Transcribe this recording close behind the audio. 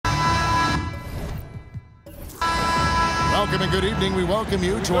Welcome and good evening. We welcome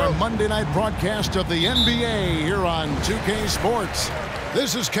you to our Monday night broadcast of the NBA here on 2K Sports.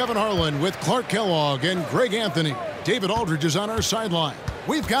 This is Kevin Harlan with Clark Kellogg and Greg Anthony. David Aldridge is on our sideline.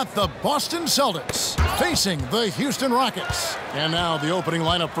 We've got the Boston Celtics facing the Houston Rockets. And now the opening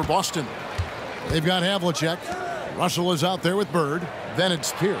lineup for Boston. They've got Havlicek. Russell is out there with Bird. Then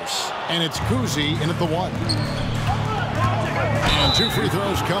it's Pierce. And it's Kuzi in at the one. And two free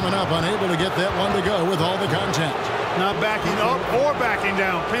throws coming up. Unable to get that one to go with all the contact. Not backing up or backing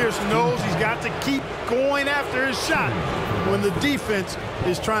down. Pierce knows he's got to keep going after his shot when the defense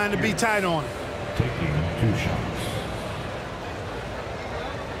is trying to be tight on him. Taking 2 shots.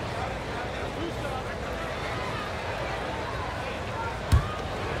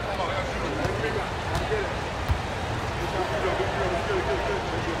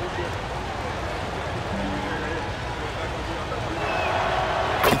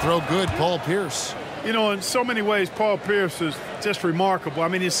 Throw good, Paul Pierce. You know, in so many ways, Paul Pierce is just remarkable. I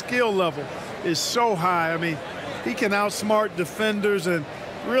mean, his skill level is so high. I mean, he can outsmart defenders and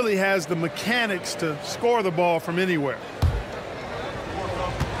really has the mechanics to score the ball from anywhere.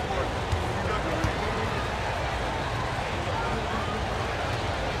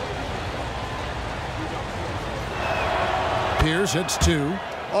 Pierce hits 2.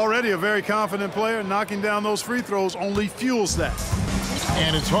 Already a very confident player. Knocking down those free throws only fuels that.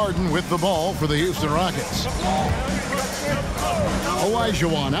 And it's Harden with the ball for the Houston Rockets.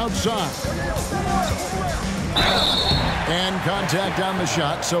 Olajuwon outside. And contact on the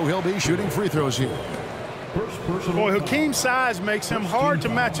shot, so he'll be shooting free throws here. Boy, Hakeem's size makes him hard to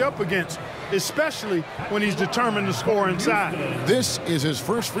match up against, especially when he's determined to score inside. This is his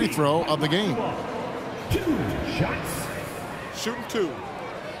first free throw of the game. 2 shots. Shooting 2.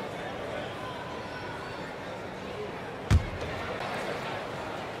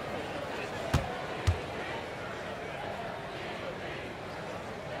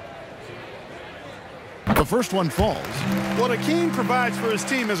 The first one falls. What Hakeem provides for his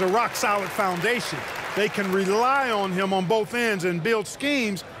team is a rock-solid foundation. They can rely on him on both ends and build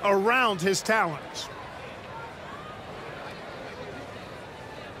schemes around his talents.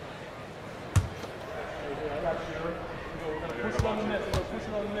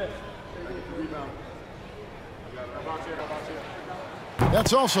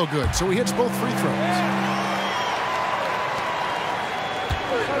 That's also good, so he hits both free throws.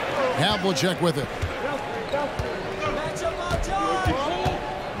 Havlicek with it.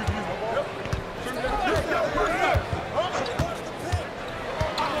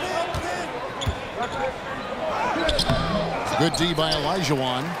 Good D by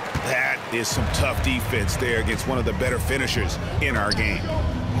Olajuwon. That is some tough defense there against one of the better finishers in our game.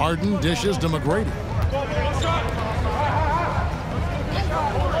 Harden dishes to McGrady.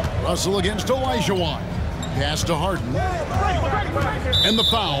 Russell against Olajuwon. Pass to Harden. And the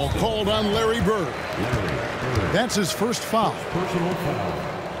foul called on Larry Bird. That's his first foul. Personal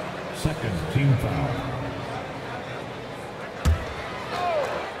foul. Second team foul.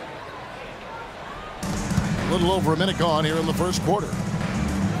 A little over a minute gone here in the first quarter.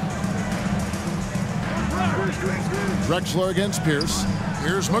 Drexler against Pierce.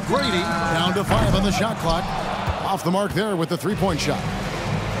 Here's McGrady. Down to 5 on the shot clock. Off the mark there with the three-point shot.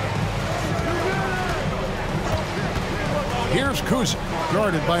 Here's Kuzi,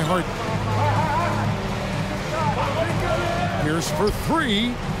 guarded by Harden. Pierce for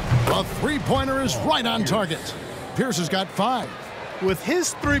 3. A three-pointer is right on target. Pierce has got 5. With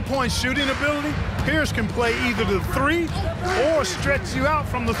his three-point shooting ability, Pierce can play either the 3 or stretch you out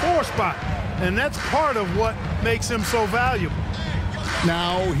from the 4 spot. And that's part of what makes him so valuable.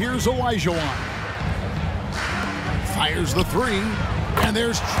 Now here's Olajuwon. Fires the 3. And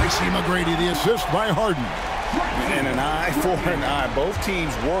there's Tracy McGrady, the assist by Harden. And an eye for an eye. Both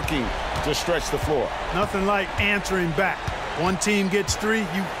teams working to stretch the floor. Nothing like answering back. One team gets 3,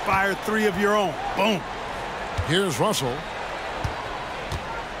 you fire 3 of your own. Boom. Here's Russell.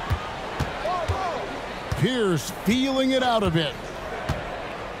 Pierce feeling it out a bit.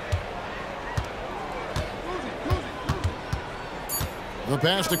 The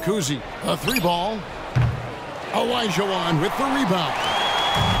pass to Kuzi. A 3-ball. Olajuwon with the rebound.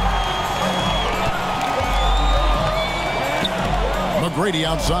 McGrady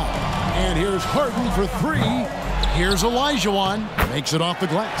outside. And here's Harden for 3. Here's Olajuwon. Makes it off the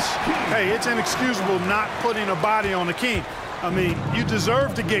glass. Hey, it's inexcusable not putting a body on the king. I mean, you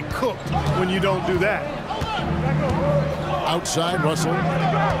deserve to get cooked when you don't do that. Outside Russell.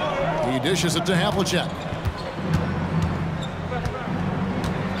 He dishes it to Havlicek.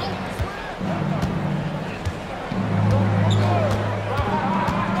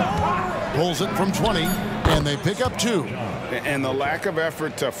 Pulls it from 20, and they pick up 2. And the lack of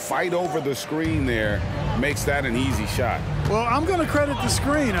effort to fight over the screen there makes that an easy shot. Well, I'm going to credit the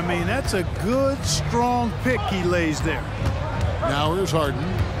screen. I mean, that's a good, strong pick he lays there. Now here's Harden.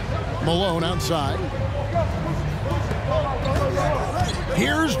 Malone outside.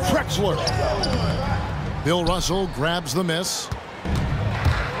 Here's Drexler. Bill Russell grabs the miss.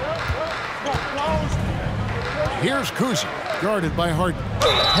 Here's Kuzi, guarded by Harden.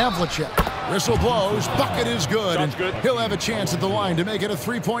 Havlicek. Whistle blows. Bucket is good. And he'll have a chance at the line to make it a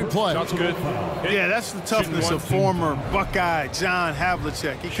three-point play. That's good. Yeah, that's the toughness of former Buckeye John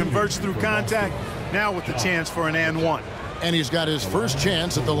Havlicek. He converts through contact, now with the chance for an and one. And he's got his first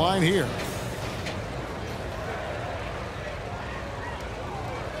chance at the line here.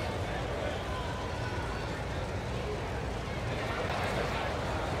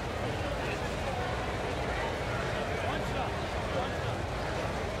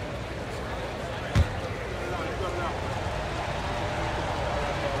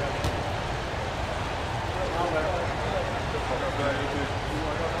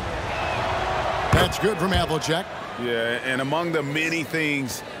 That's good from Havlicek. Yeah, and among the many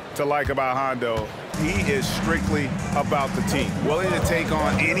things to like about Hondo, he is strictly about the team. Willing to take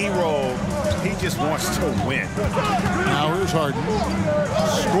on any role. He just wants to win. Now here's Harden.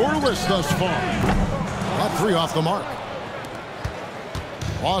 Scoreless thus far. That three off the mark.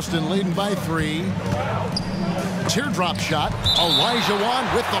 Boston leading by 3. Teardrop shot.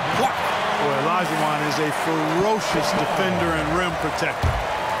 Olajuwon with the block. Boy, Olajuwon is a ferocious defender and rim protector.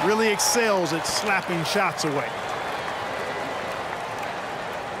 Really excels at slapping shots away.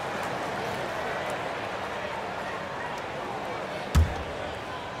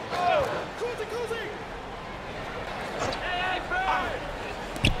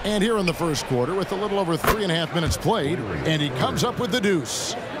 And here in the first quarter with a little over 3.5 minutes played, and he comes up with the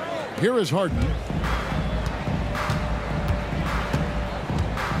deuce. Here is Harden.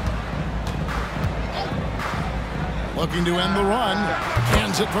 Looking to end the run.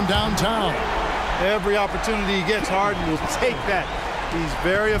 Cans it from downtown. Every opportunity he gets, Harden will take that. He's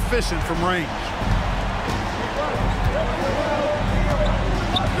very efficient from range.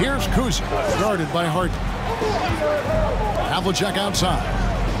 Here's Kuzi, guarded by Harden. Havlicek outside.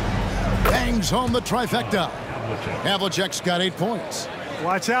 Bangs home the trifecta. Havlicek's got 8 points.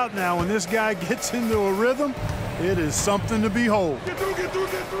 Watch out now. When this guy gets into a rhythm, it is something to behold. Get through, get through,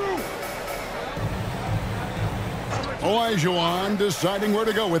 get through. Olajuwon deciding where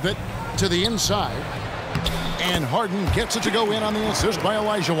to go with it. To the inside. And Harden gets it to go in on the assist by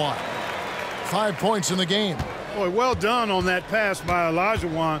Olajuwon. 5 points in the game. Boy, well done on that pass by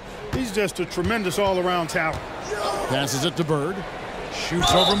Olajuwon. He's just a tremendous all-around talent. Passes it to Bird.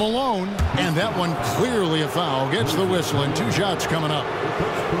 Shoots over Malone. And that one clearly a foul. Gets the whistle and 2 shots coming up.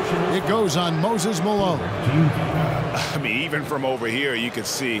 It goes on Moses Malone. I mean, even from over here, you could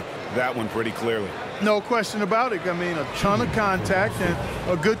see that one pretty clearly. No question about it. I mean, a ton of contact and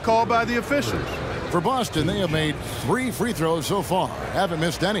a good call by the officials. For Boston, they have made 3 free throws so far. Haven't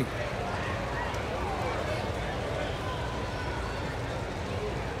missed any.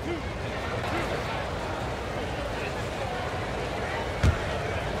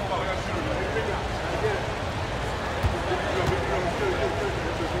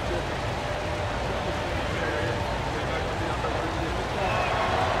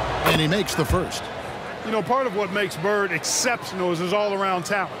 And he makes the first. You know, part of what makes Bird exceptional is his all-around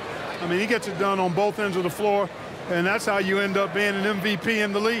talent. I mean, he gets it done on both ends of the floor, and that's how you end up being an MVP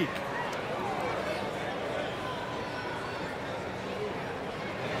in the league.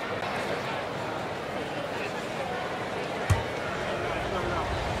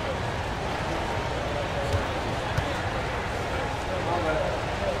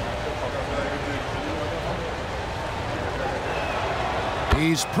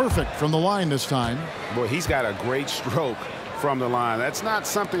 He's perfect from the line this time. Boy, he's got a great stroke from the line. That's not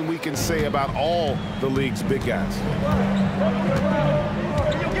something we can say about all the league's big guys.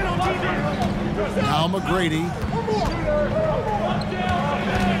 Now McGrady.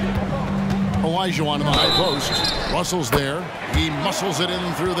 Olajuwon in the high post. Russell's there. He muscles it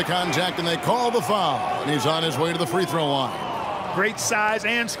in through the contact, and they call the foul. And he's on his way to the free throw line. Great size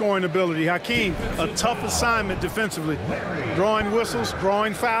and scoring ability. Hakeem, a tough assignment defensively. Drawing whistles,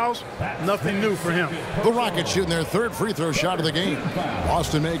 drawing fouls, nothing new for him. The Rockets shooting their 3rd free throw shot of the game.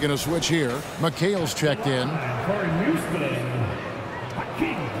 Boston making a switch here. McHale's checked in. For Houston,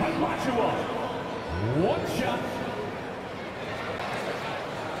 Hakeem Olajuwon. 1 shot.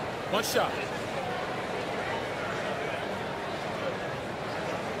 1 shot.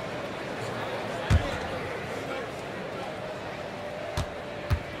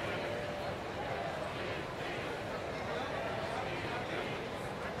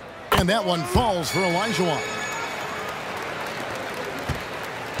 And that one falls for Olajuwon.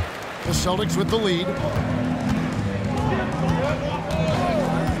 The Celtics with the lead.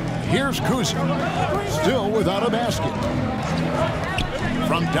 Here's Kuzma, still without a basket.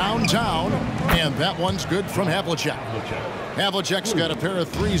 From downtown, and that one's good from Havlicek. Havlicek's got a pair of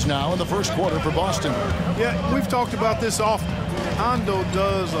threes now in the first quarter for Boston. Yeah, we've talked about this often. Hondo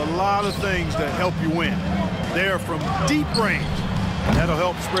does a lot of things that help you win. They're from deep range. That'll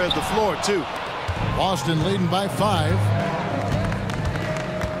help spread the floor, too. Boston leading by 5.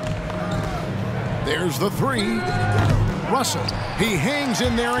 There's the three. Russell, he hangs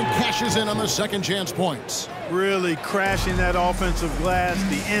in there and cashes in on the second chance points. Really crashing that offensive glass,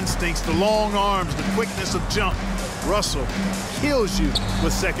 the instincts, the long arms, the quickness of jump. Russell kills you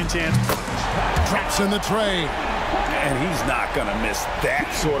with second chance points. Traps in the tray. And he's not going to miss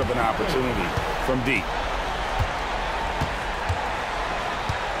that sort of an opportunity from deep.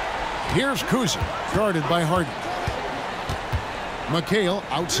 Here's Kuzma, guarded by Harden. McHale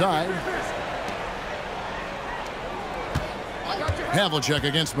outside. Havlicek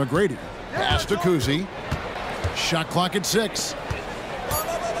against McGrady. Pass to Kuzi. Shot clock at 6.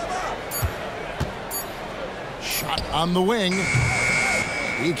 Shot on the wing.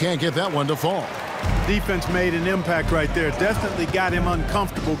 He can't get that one to fall. Defense made an impact right there. Definitely got him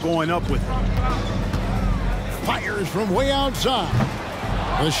uncomfortable going up with it. Fires from way outside.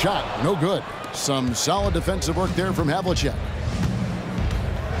 The shot, no good. Some solid defensive work there from Havlicek.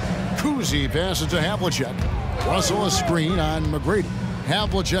 Kuzi passes to Havlicek. Russell a screen on McGrady.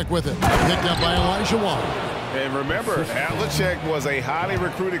 Havlicek with it. Picked up by Olajuwon. And remember, Havlicek was a highly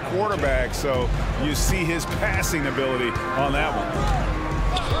recruited quarterback, so you see his passing ability on that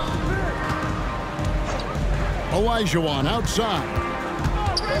one. Olajuwon outside.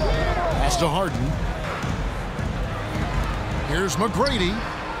 Pass to Harden. Here's McGrady.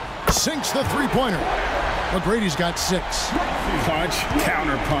 Sinks the three-pointer. McGrady's got 6. Punch,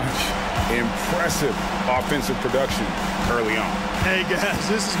 counter punch. Impressive offensive production early on. Hey, guys,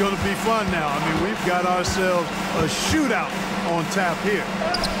 this is going to be fun now. I mean, we've got ourselves a shootout on tap here.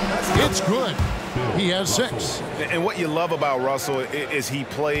 It's good. He has 6. And what you love about Russell is he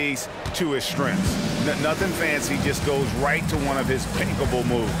plays to his strengths. Nothing fancy, just goes right to one of his pickable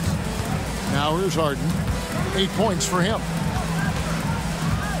moves. Now here's Harden. 8 points for him.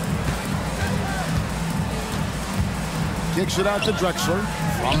 Kicks it out to Drexler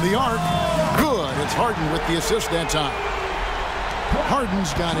from the arc. Good. It's Harden with the assist that time.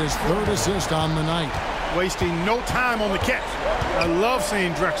 Harden's got his 3rd assist on the night. Wasting no time on the catch. I love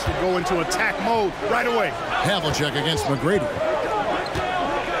seeing Drexler go into attack mode right away. Havlicek against McGrady.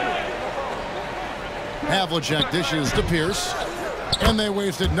 Havlicek dishes to Pierce. And they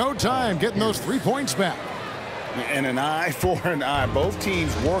wasted no time getting those 3 points back. And an eye for an eye. Both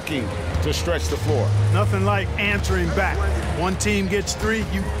teams working to stretch the floor. Nothing like answering back. One team gets 3,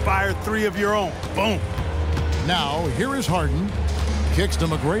 you fire 3 of your own. Boom. Now, here is Harden. Kicks to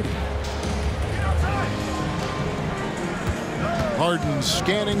McGrady. Harden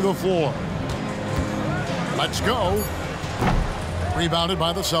scanning the floor. Let's go. Rebounded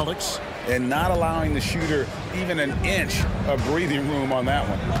by the Celtics. And not allowing the shooter even an inch of breathing room on that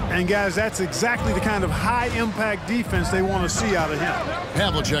one. And, guys, that's exactly the kind of high-impact defense they want to see out of him.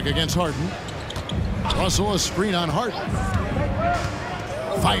 Havlicek against Harden. Russell a screen on Harden.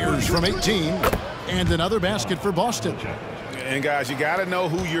 Fires from 18. And another basket for Boston. And, guys, you got to know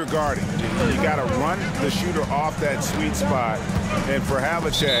who you're guarding. You got to run the shooter off that sweet spot. And for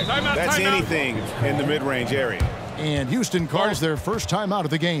Havlicek, that's anything in the mid-range area. And Houston calls their first time out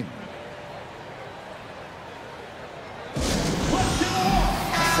of the game.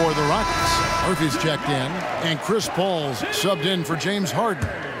 For the Rockets, Murphy's checked in, and Chris Paul's subbed in for James Harden.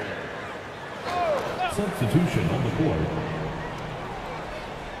 Substitution on the court.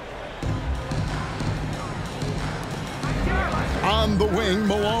 On the wing,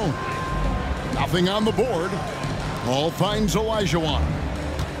 Malone. Nothing on the board. Ball finds Olajuwon.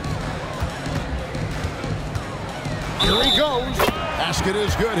 Here he goes. Basket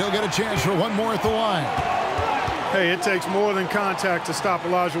is good. He'll get a chance for one more at the line. Hey, it takes more than contact to stop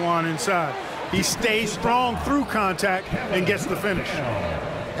Olajuwon inside. He stays strong through contact and gets the finish.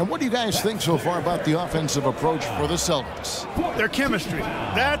 And what do you guys think so far about the offensive approach for the Celtics? Their chemistry.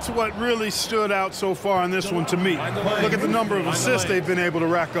 That's what really stood out so far in this one to me. Look at the number of assists they've been able to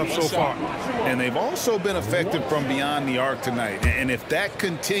rack up so far. And they've also been effective from beyond the arc tonight. And if that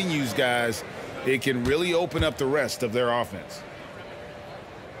continues, guys, it can really open up the rest of their offense.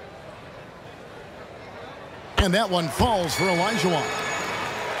 And that one falls for Olajuwon.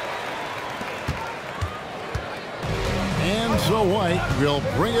 And so White will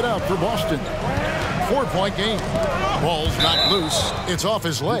bring it up for Boston. 4-point game. Ball's knocked loose. It's off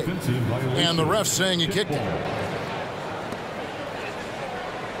his leg. And the ref's saying he kicked it.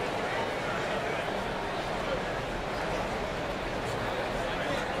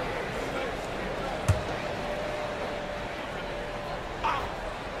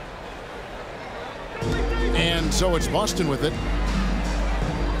 And so it's Boston with it.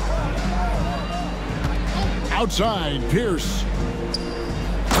 Outside, Pierce.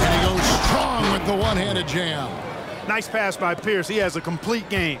 And he goes strong with the one-handed jam. Nice pass by Pierce. He has a complete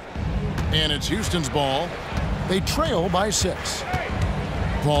game. And it's Houston's ball. They trail by 6.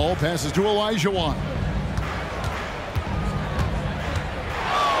 Ball passes to Olajuwon.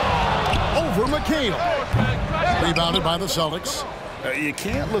 Over McHale. Rebounded by the Celtics. You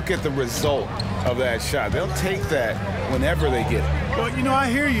can't look at the result of that shot. They'll take that whenever they get it. Well, you know, I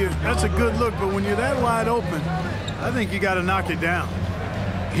hear you. That's a good look, but when you're that wide open, I think you got to knock it down.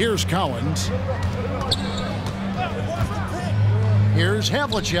 Here's Collins. Here's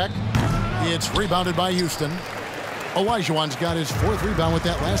Havlicek. It's rebounded by Houston. Olajuwon's got his 4th rebound with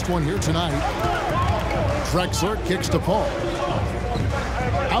that last one here tonight. Drexler kicks to Paul.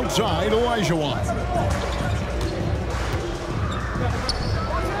 Outside, Olajuwon.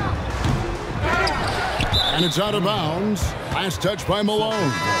 And it's out of bounds. Last touch by Malone.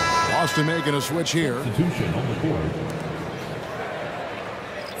 Boston making a switch here. Substitution on the court.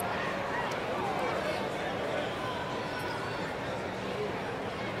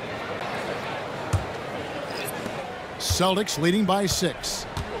 Celtics leading by 6.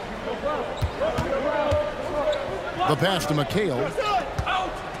 The pass to McHale.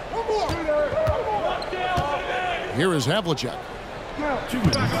 Here is Havlicek.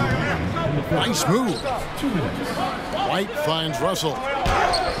 Nice move. White finds Russell.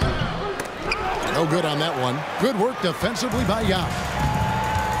 No good on that one. Good work defensively by Yao.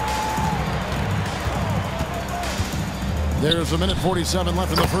 There's 1:47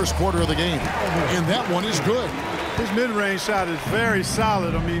 left in the first quarter of the game. And that one is good. His mid-range shot is very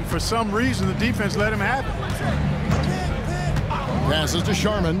solid. I mean, for some reason, the defense let him have it. Passes to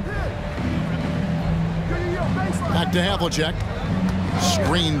Sharman. Back to Havlicek.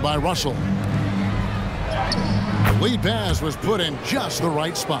 Screened by Russell. The lead pass was put in just the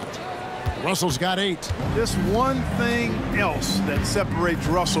right spot. Russell's got 8. Just one thing else that separates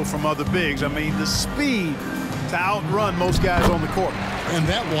Russell from other bigs. I mean, the speed to outrun most guys on the court. And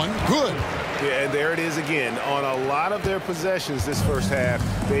that one, good. Yeah, and there it is again. On a lot of their possessions this first half,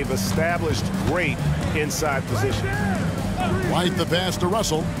 they've established great inside position. White the pass to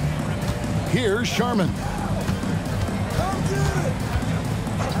Russell. Here's Sharman.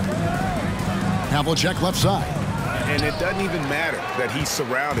 Havlicek left side. And it doesn't even matter that he's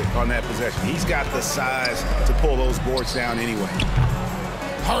surrounded on that possession. He's got the size to pull those boards down anyway.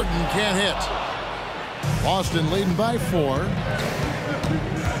 Harden can't hit. Boston leading by 4.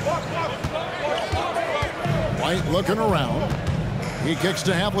 White looking around. He kicks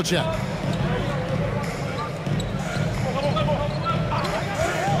to Havlicek.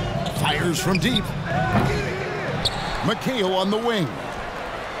 Fires from deep. McHale on the wing.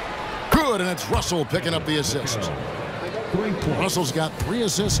 Good, and it's Russell picking up the assist. Russell's got 3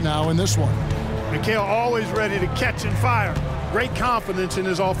 assists now in this one. McHale always ready to catch and fire. Great confidence in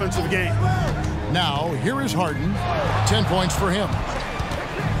his offensive game. Now, here is Harden. 10 points for him.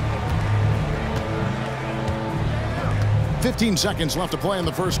 15 seconds left to play in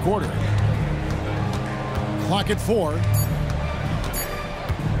the first quarter. Clock at 4.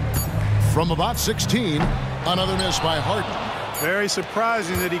 From about 16, another miss by Harden. Very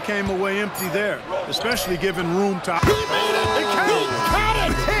surprising that he came away empty there, especially given room to... He made it!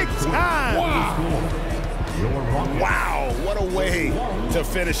 Big time! Wow, what a way to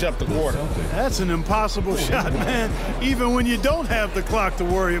finish up the quarter. That's an impossible shot, man, even when you don't have the clock to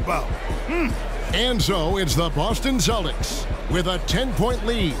worry about. And so it's the Boston Celtics with a 10-point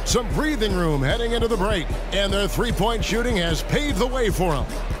lead, some breathing room heading into the break, and their 3-point shooting has paved the way for them.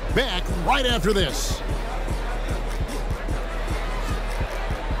 Back right after this.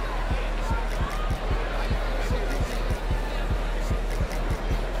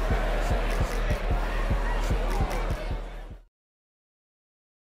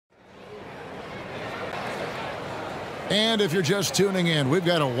 And if you're just tuning in, we've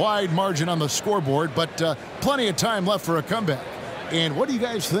got a wide margin on the scoreboard, but plenty of time left for a comeback. And what do you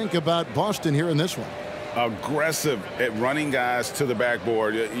guys think about Boston here in this one? Aggressive at running guys to the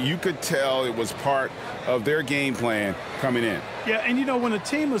backboard. You could tell it was part of their game plan coming in. Yeah, and you know, when a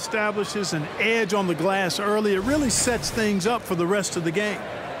team establishes an edge on the glass early, it really sets things up for the rest of the game.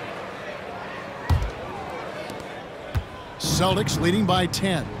 Celtics leading by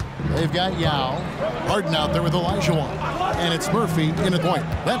 10. They've got Yao. Harden out there with Olajuwon. And it's Murphy in at point.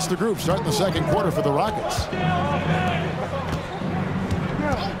 That's the group starting the second quarter for the Rockets.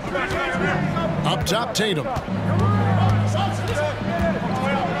 Up top, Tatum.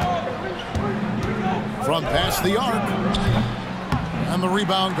 From past the arc. And the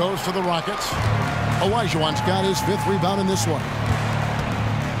rebound goes to the Rockets. Olajuwon's got his 5th rebound in this one.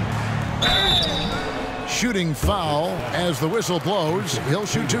 Shooting foul as the whistle blows. He'll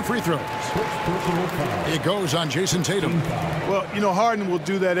shoot 2 free throws. It goes on Jason Tatum. Well, you know, Harden will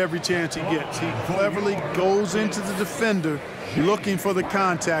do that every chance he gets. He cleverly goes into the defender looking for the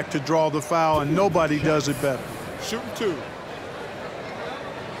contact to draw the foul, and nobody does it better. Shooting 2.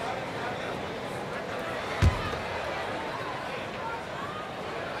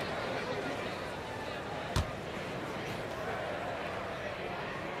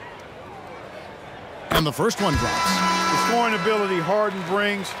 And the first one drops. The scoring ability Harden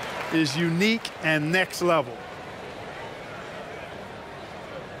brings is unique and next level.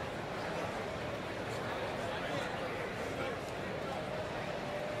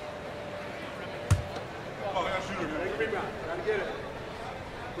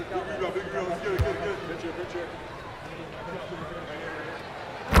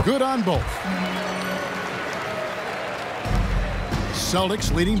 Good on both.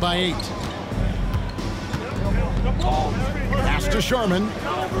 Celtics leading by 8. Pass to Sharman.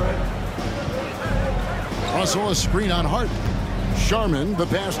 Russell a screen on Harden. Sharman the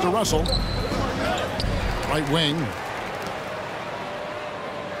pass to Russell. Right wing.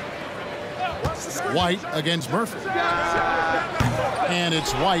 White against Murphy. And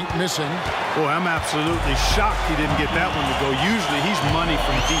it's White missing. Boy, I'm absolutely shocked he didn't get that one to go. Usually he's money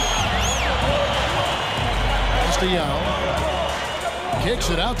from deep. Pass to Yao. Kicks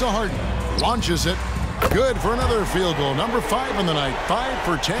it out to Harden. Launches it. Good for another field goal. Number 5 in the night. 5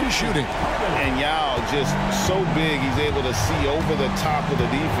 for 10 shooting. And Yao just so big, he's able to see over the top of the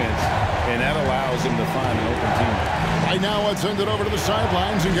defense, and that allows him to find an open team. Right now, let's send it over to the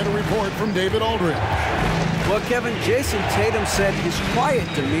sidelines and get a report from David Aldridge. Well, Kevin, Jason Tatum said his quiet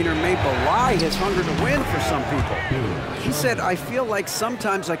demeanor may belie his hunger to win for some people. He said, I feel like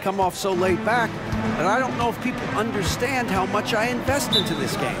sometimes I come off so laid back that I don't know if people understand how much I invest into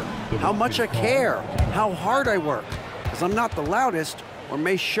this game, how much I care, how hard I work, because I'm not the loudest or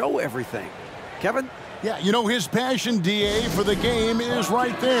may show everything. Kevin? Yeah, you know, his passion, DA, for the game is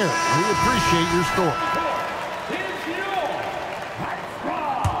right there. We appreciate your story. It's your High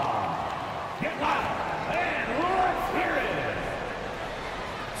Squad. Get loud and let's hear it.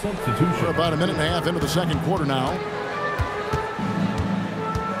 Substitution. We're about a minute and a half into the second quarter now.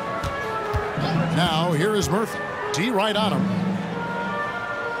 Now, here is Murphy. D right on him.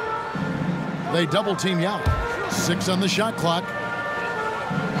 They double team Yao. 6 on the shot clock.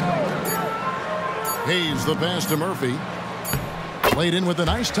 Hayes the pass to Murphy. Played in with a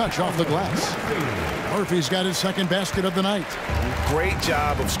nice touch off the glass. Murphy's got his 2nd basket of the night. Great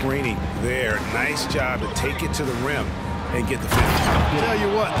job of screening there. Nice job to take it to the rim and get the finish. Tell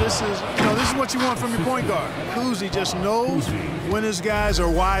you what, this is what you want from your point guard. Kuzi just knows when his guys are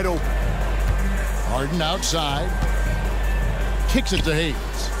wide open. Harden outside. Kicks it to Hayes.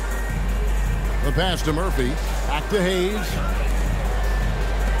 The pass to Murphy. Back to Hayes.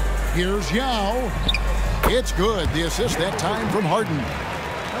 Here's Yao. It's good. The assist that time from Harden.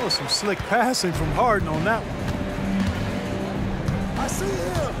 That was some slick passing from Harden on that one. I see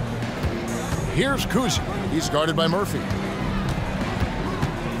him. Here's Kuzi. He's guarded by Murphy.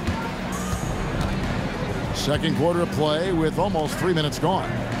 Second quarter of play with almost 3 minutes gone.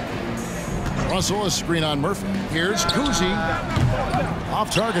 Russell a screen on Murphy. Here's Kuzi.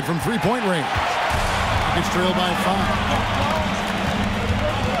 Off target from 3-point range. It's trailed by 5.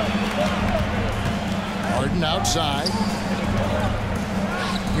 Harden outside.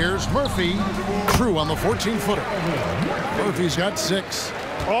 Here's Murphy. True on the 14-footer. Murphy's got 6.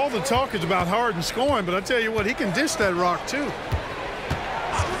 All the talk is about Harden scoring, but I tell you what, he can dish that rock too.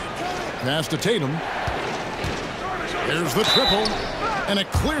 Pass to Tatum. There's the triple. And a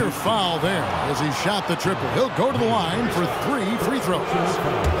clear foul there as he shot the triple. He'll go to the line for 3 free throws.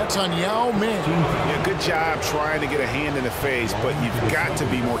 That's on Yao Ming. Yeah, good job trying to get a hand in the face, but you've got to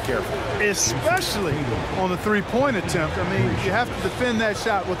be more careful. Especially on the 3-point attempt. I mean, you have to defend that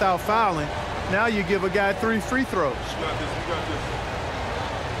shot without fouling. Now you give a guy 3 free throws. You got this. You got this.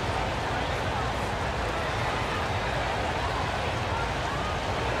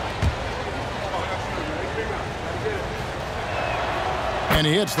 And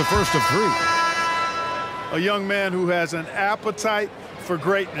he hits the first of 3. A young man who has an appetite for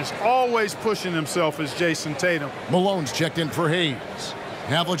greatness, always pushing himself as Jason Tatum. Malone's checked in for Hayes.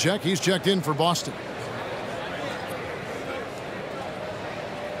 Havlicek, he's checked in for Boston.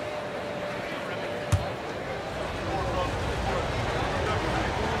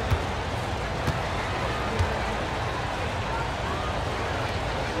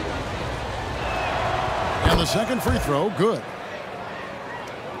 And the second free throw, good.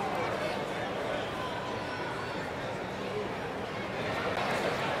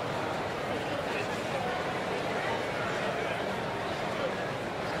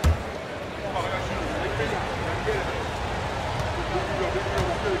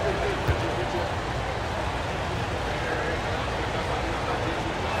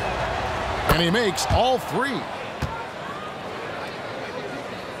 And he makes all three.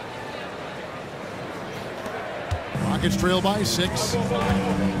 Rockets trail by 6.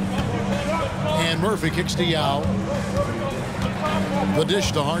 And Murphy kicks to Yao. The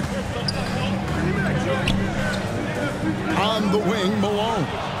dish to Hart. On the wing, Malone.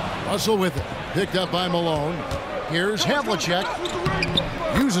 Russell with it. Picked up by Malone. Here's Havlicek.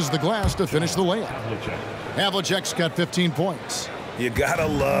 Uses the glass to finish the layup. Havlicek's got 15 points. You gotta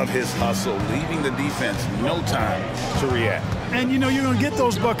love his hustle, leaving the defense no time to react. And you know you're going to get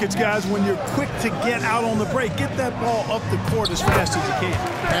those buckets, guys, when you're quick to get out on the break. Get that ball up the court as fast as you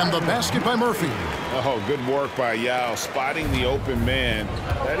can. And the basket by Murphy. Oh, good work by Yao, spotting the open man.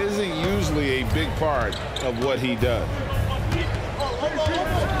 That isn't usually a big part of what he does.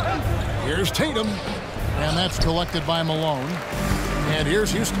 Here's Tatum. And that's collected by Malone. And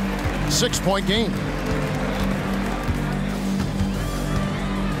here's Houston. 6-point game.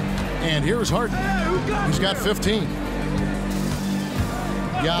 And here's Harden. He's got 15.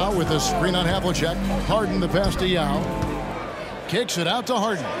 Yao with a screen on Havlicek. Harden the pass to Yao. Kicks it out to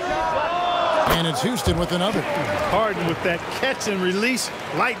Harden. And it's Houston with another. Harden with that catch and release,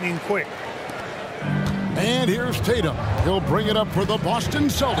 lightning quick. And here's Tatum. He'll bring it up for the Boston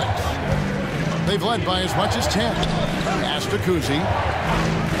Celtics. They've led by as much as 10. Pass to Kuzi.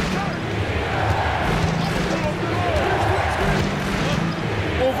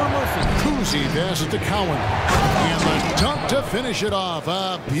 Over Murphy. Kuzi passes to Cowan. And the dunk to finish it off.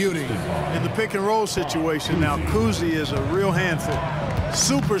 A beauty. In the pick and roll situation now, Kuzi is a real handful.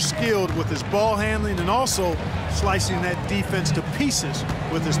 Super skilled with his ball handling and also slicing that defense to pieces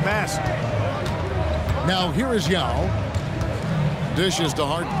with his passing. Now here is Yao. Dishes to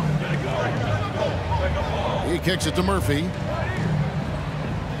Harden. He kicks it to Murphy.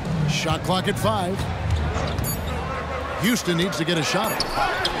 Shot clock at 5. Houston needs to get a shot.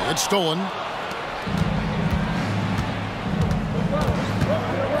 It's stolen.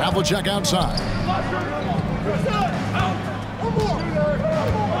 Havlicek outside.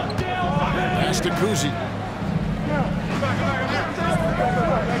 Pass to Kuzi.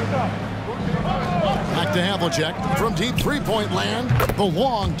 Back to Havlicek from deep three-point land. The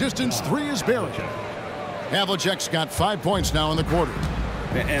long distance three is buried. Havlicek's got 5 points now in the quarter.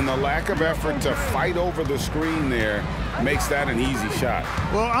 And the lack of effort to fight over the screen there makes that an easy shot.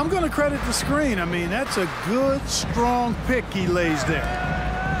 Well, I'm going to credit the screen. I mean, that's a good, strong pick he lays there.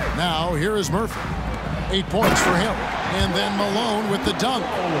 Now, here is Murphy. 8 points for him. And then Malone with the dunk.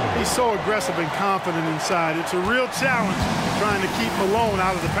 He's so aggressive and confident inside. It's a real challenge trying to keep Malone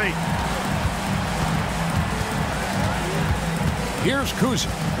out of the paint. Here's Kuzi.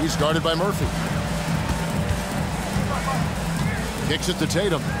 He's guarded by Murphy. Kicks it to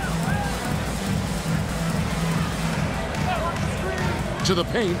Tatum. To the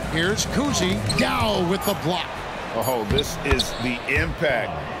paint. Here's Kuzi. Yao with the block. Oh, this is the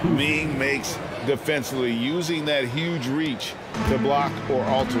impact Ming makes defensively, using that huge reach to block or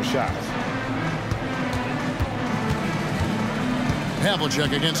alter shots.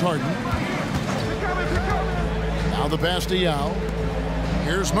 Havlicek against Harden. Now the pass to Yao.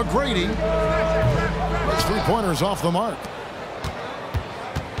 Here's McGrady. His three-pointers off the mark.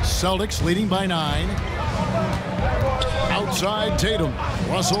 Celtics leading by 9. Outside Tatum.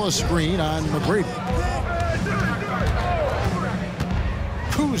 Russell a screen on McGrady.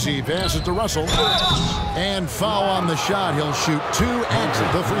 Kuzi passes to Russell. And foul on the shot. He'll shoot 2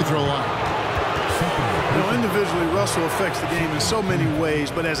 at the free throw line. You know, individually, Russell affects the game in so many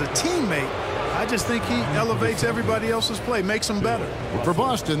ways, but as a teammate, I just think he elevates everybody else's play, makes them better. For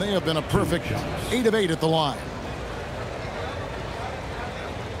Boston, they have been a perfect 8 of 8 at the line.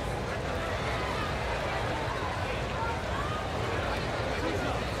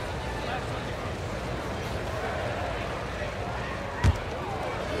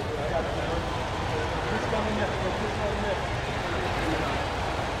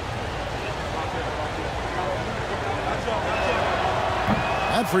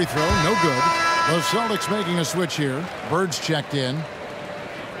 free throw, no good. The Celtics making a switch here. Bird's checked in.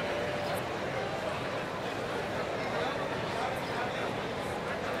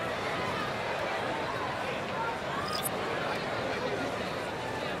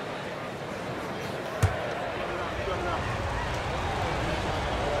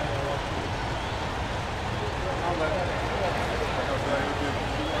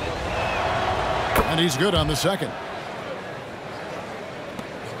 And he's good on the second.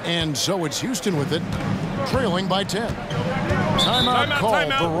 And so it's Houston with it, trailing by 10. Timeout call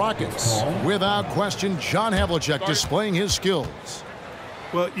for Rockets. Without question, John Havlicek displaying his skills.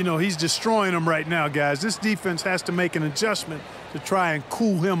 Well, you know, he's destroying them right now, guys. This defense has to make an adjustment to try and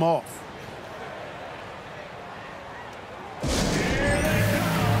cool him off.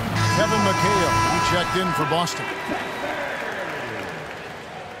 Kevin McHale, he checked in for Boston.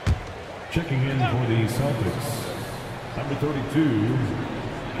 Checking in for the Celtics, number 32,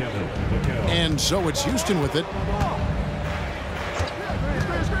 Kevin McHale. And so it's Houston with it.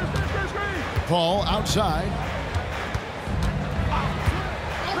 Paul outside.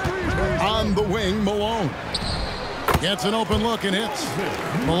 On the wing, Malone. Gets an open look and hits.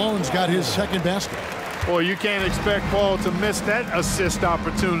 Malone's got his second basket. Boy, you can't expect Paul to miss that assist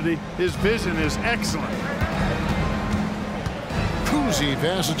opportunity. His vision is excellent. Kuzi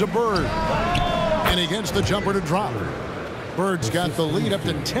passes to Bird. And he gets the jumper to drop. Bird's got the lead up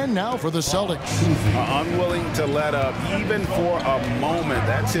to 10 now for the Celtics. Unwilling to let up even for a moment.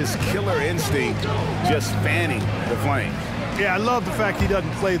 That's his killer instinct, just fanning the flame. Yeah, I love the fact he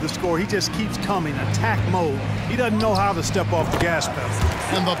doesn't play the score. He just keeps coming, attack mode. He doesn't know how to step off the gas pedal.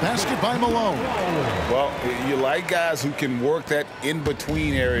 And the basket by Malone. Well, you like guys who can work that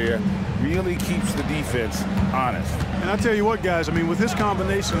in-between area, really keeps the defense honest. And I tell you what, guys, I mean, with his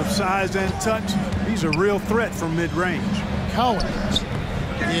combination of size and touch, he's a real threat from mid-range. Collins.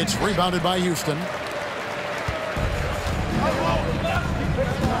 It's rebounded by Houston.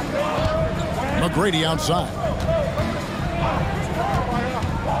 McGrady outside.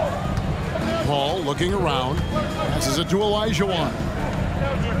 Paul looking around. Passes it to Olajuwon.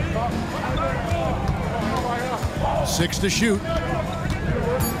 6 to shoot.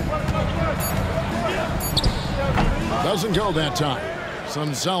 Doesn't go that time.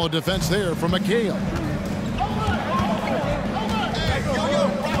 Some solid defense there from McHale.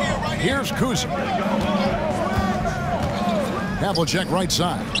 Here's Kuzi. Havlicek right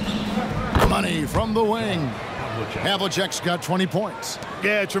side. Money from the wing. Havlicek's got 20 points.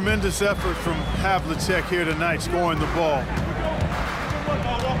 Yeah, tremendous effort from Havlicek here tonight, scoring the ball.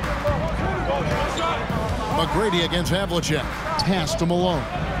 McGrady against Havlicek. Pass to Malone.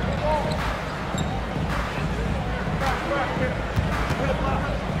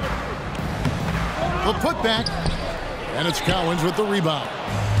 The putback. And it's Cowens with the rebound.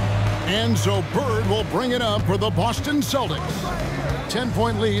 And so Bird will bring it up for the Boston Celtics.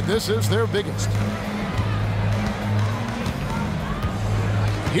 10-point lead. This is their biggest.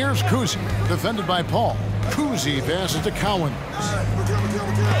 Here's Kuzi, defended by Paul. Kuzi passes to Cowens.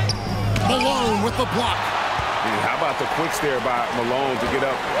 Malone with the block. How about the quicks there by Malone to get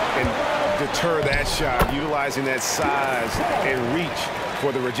up and deter that shot, utilizing that size and reach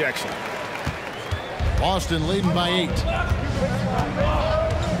for the rejection. Boston leading by 8.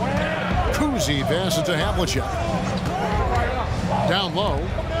 Kuzi passes to Havlicek. Down low.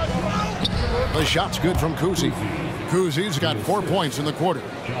 The shot's good from Kuzi. Kuzi's got 4 points in the quarter.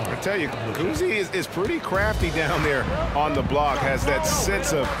 I tell you, Kuzi is pretty crafty down there on the block, has that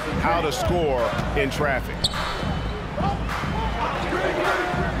sense of how to score in traffic.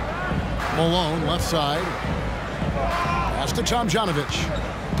 Malone left side. Pass to Tomjanovich.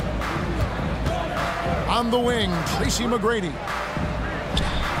 On the wing, Tracy McGrady.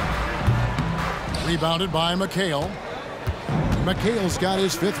 Rebounded by McHale. McHale's got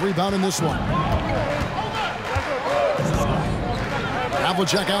his 5th rebound in this one.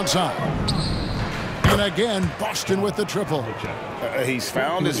 Havlicek outside. And again, Boston with the triple. He's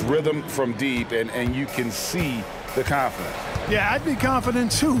found his rhythm from deep, and you can see the confidence. Yeah, I'd be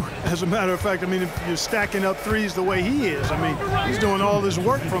confident too. As a matter of fact, I mean, if you're stacking up threes the way he is, I mean, he's doing all his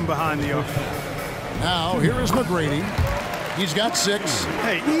work from behind the arc. Now, here is McGrady. He's got 6.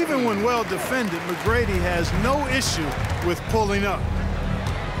 Hey, even when well defended, McGrady has no issue with pulling up.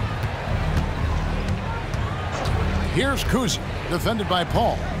 Here's Kuzi, defended by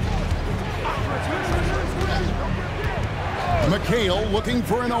Paul. McHale looking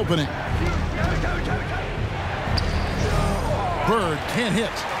for an opening. Bird can't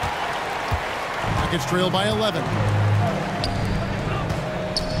hit. Rockets trail by 11.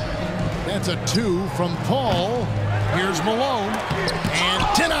 That's a 2 from Paul. Here's Malone.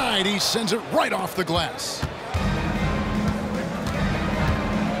 And denied. He sends it right off the glass.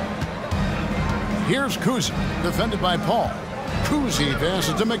 Here's Kuzi, defended by Paul. Kuzi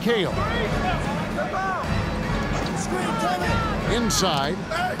passes to McHale. Inside,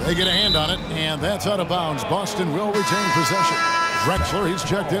 they get a hand on it, and that's out of bounds. Boston will retain possession. Drexler, he's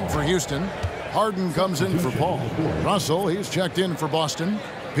checked in for Houston. Harden comes in for Paul. Russell, he's checked in for Boston.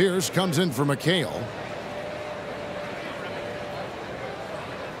 Pierce comes in for McHale.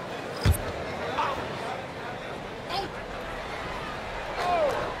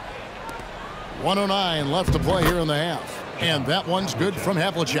 .109 left to play here in the half. And that one's good from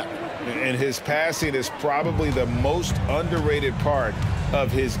Havlicek. And his passing is probably the most underrated part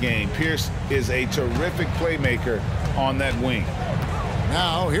of his game. Pierce is a terrific playmaker on that wing.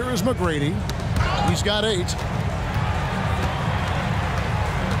 Now, here is McGrady. He's got 8.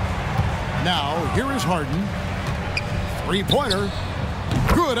 Now, here is Harden. Three-pointer.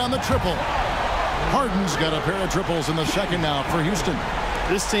 Good on the triple. Harden's got a pair of triples in the second now for Houston.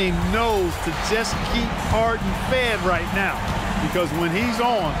 This team knows to just keep Harden fed right now, because when he's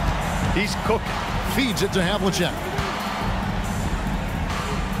on, he's cooking. Feeds it to Havlicek.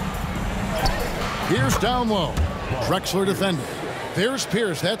 Here's down low. Drexler defending. There's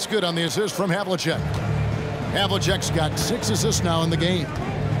Pierce. That's good on the assist from Havlicek. Havlicek's got 6 assists now in the game.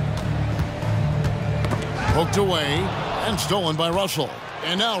 Poked away and stolen by Russell.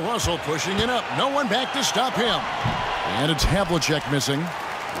 And now Russell pushing it up. No one back to stop him. And it's Havlicek missing.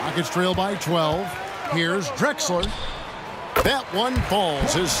 Rockets trail by 12. Here's Drexler. That one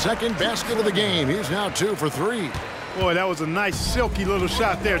falls. His second basket of the game. He's now 2 for 3. Boy, that was a nice silky little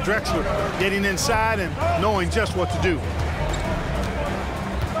shot there. Drexler getting inside and knowing just what to do.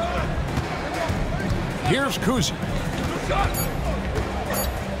 Here's Kuzi.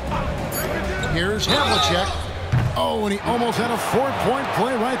 Here's Havlicek. Oh, and he almost had a 4-point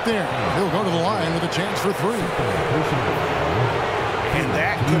play right there. He'll go to the line with a chance for 3. And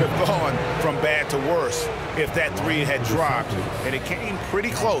that could have gone from bad to worse if that 3 had dropped, and it came pretty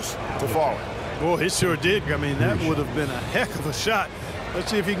close to falling. Well, it sure did. I mean, that would have been a heck of a shot. Let's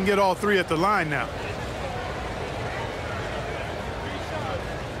see if he can get all 3 at the line now.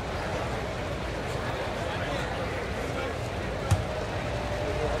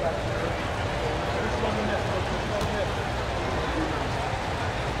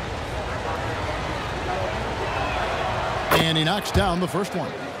 And he knocks down the first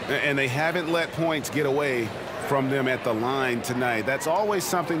one. And they haven't let points get away from them at the line tonight. That's always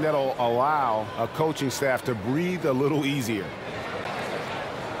something that'll allow a coaching staff to breathe a little easier.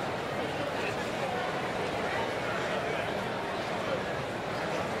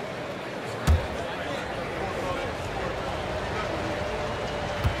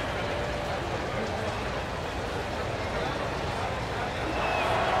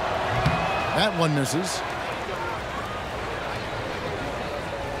 That one misses.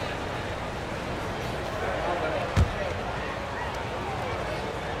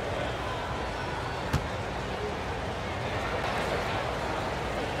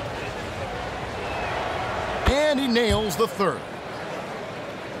 And he nails the third.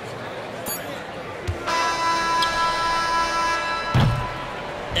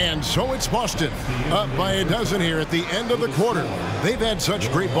 And so it's Boston, up by a dozen here at the end of the quarter. They've had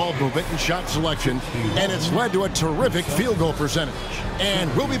such great ball movement and shot selection, and it's led to a terrific field goal percentage.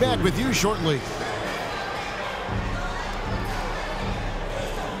 And we'll be back with you shortly.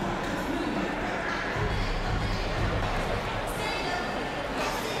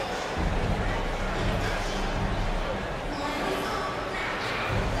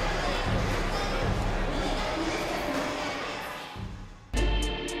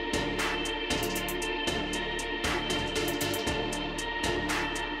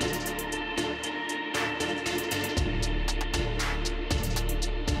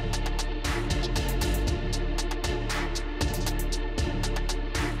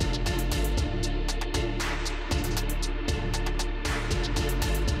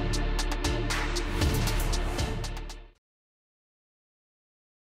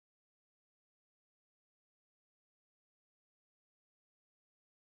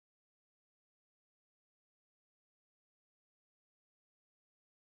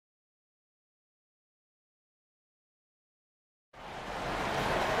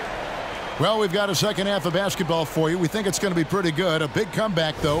 Well, we've got a second half of basketball for you. We think it's going to be pretty good. A big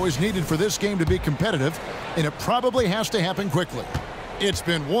comeback, though, is needed for this game to be competitive, and it probably has to happen quickly. It's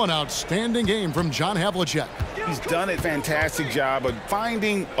been one outstanding game from John Havlicek. He's done a fantastic job of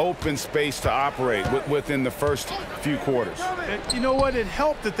finding open space to operate within the first few quarters. And you know what? It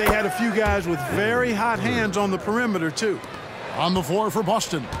helped that they had a few guys with very hot hands on the perimeter, too. On the floor for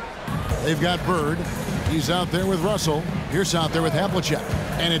Boston, they've got Bird. He's out there with Russell. Pierce out there with Havlicek.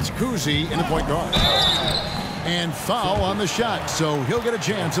 And it's Kuzi in the point guard. And foul on the shot, so he'll get a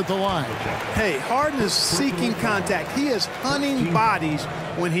chance at the line. Hey, Harden is seeking contact. He is hunting bodies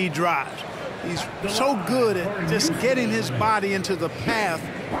when he drives. He's so good at just getting his body into the path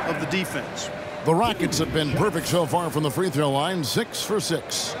of the defense. The Rockets have been perfect so far from the free throw line, 6 for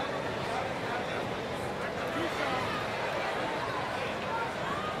 6.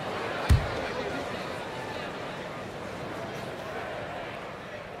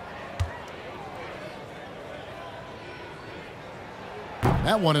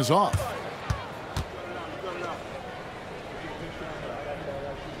 That one is off.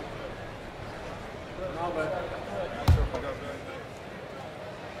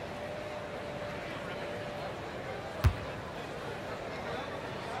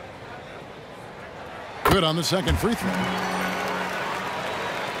 Good on the second free throw.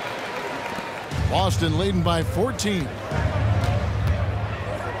 Boston leading by 14.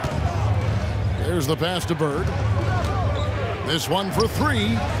 There's the pass to Bird. This one for three.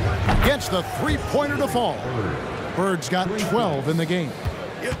 Gets the three-pointer to fall. Bird's got 12 in the game.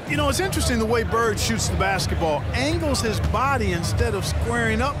 You know, it's interesting the way Bird shoots the basketball. Angles his body instead of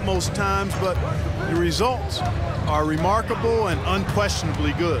squaring up most times, but the results are remarkable and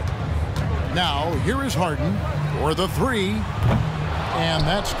unquestionably good. Now, here is Harden for the three. And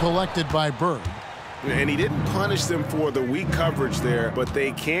that's collected by Bird. And he didn't punish them for the weak coverage there, but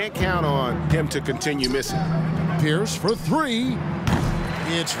they can't count on him to continue missing. Pierce for three.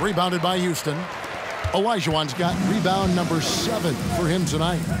 It's rebounded by Houston. Olajuwon's got rebound number 7 for him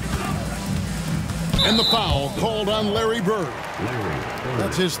tonight. And the foul called on Larry Bird.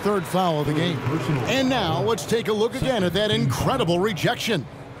 That's his 3rd foul of the game. And now let's take a look again at that incredible rejection.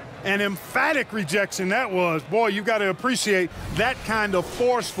 An emphatic rejection that was. Boy, you got to appreciate that kind of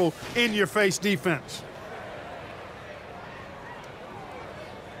forceful, in-your-face defense.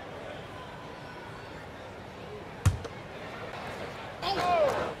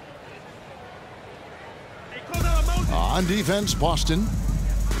 On defense, Boston.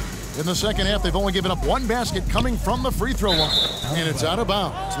 In the second half, they've only given up 1 basket coming from the free throw line. And it's out of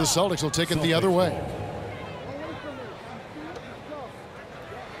bounds. The Celtics will take it the other way.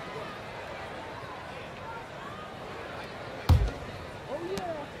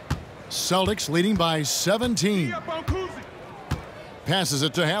 Celtics leading by 17. Passes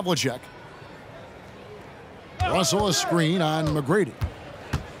it to Havlicek. Russell a screen on McGrady.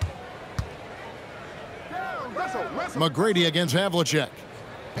 McGrady against Havlicek.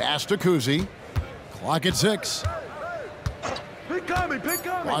 Pass to Kuzi. Clock at 6.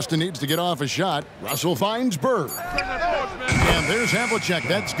 Boston needs to get off a shot. Russell finds Bird. And there's Havlicek.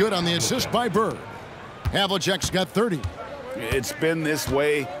 That's good on the assist by Bird. Havlicek's got 30. It's been this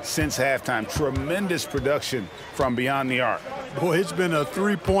way since halftime. Tremendous production from beyond the arc. Boy, it's been a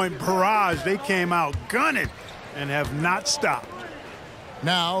three-point barrage. They came out gunning and have not stopped.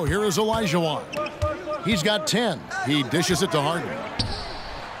 Now, here is Olajuwon. He's got 10. He dishes it to Harden.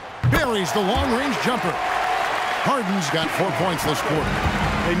 Buries the long-range jumper. Harden's got 4 points this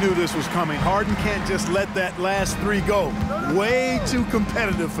quarter. They knew this was coming. Harden can't just let that last 3 go. Way too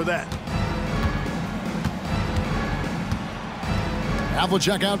competitive for that.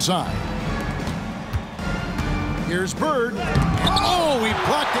 Havlicek outside. Here's Bird. Oh, he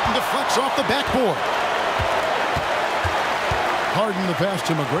blocked it and deflects off the backboard. Harden the pass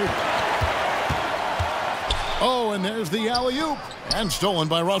to McGrady. Oh, and there's the alley-oop. And stolen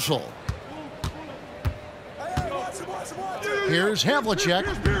by Russell. Here's Havlicek.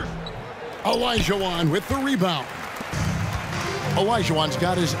 Olajuwon with the rebound. Olajuwon's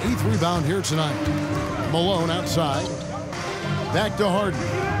got his 8th rebound here tonight. Malone outside. Back to Harden.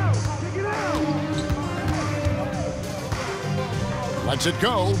 Lets it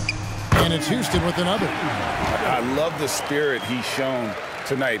go. And it's Houston with another. I love the spirit he's shown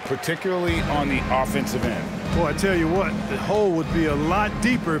tonight, particularly on the offensive end. Boy, I tell you what, the hole would be a lot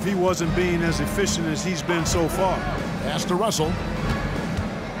deeper if he wasn't being as efficient as he's been so far. Pass to Russell.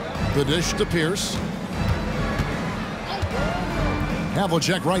 The dish to Pierce.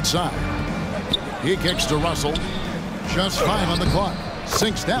 Havlicek right side. He kicks to Russell. Just 5 on the clock.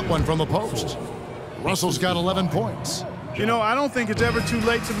 Sinks that one from the post. Russell's got 11 points. You know, I don't think it's ever too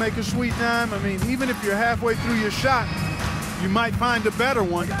late to make a sweet dime. I mean, even if you're halfway through your shot, you might find a better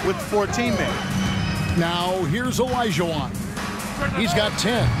one with 4 teammates. Now, here's Olajuwon. He's got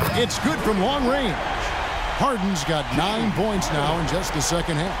 10. It's good from long range. Harden's got 9 points now in just the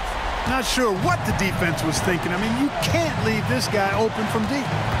second half. Not sure what the defense was thinking. I mean, you can't leave this guy open from deep.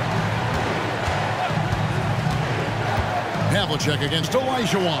 Havlicek against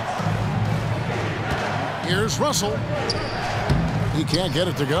Olajuwon. Here's Russell. He can't get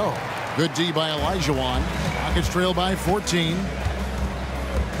it to go. Good D by Olajuwon. Rockets trail by 14.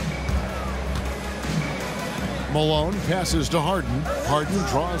 Malone passes to Harden. Harden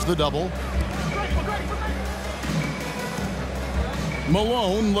draws the double.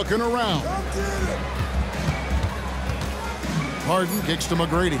 Malone looking around. Harden kicks to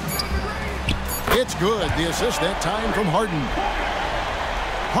McGrady. It's good. The assist that time from Harden.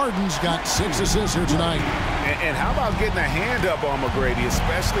 Harden's got 6 assists here tonight. And how about getting a hand up on McGrady,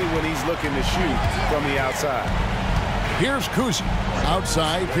 especially when he's looking to shoot from the outside? Here's Kuzi.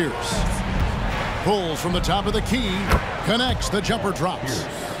 Outside Pierce. Pulls from the top of the key. Connects. The jumper drops.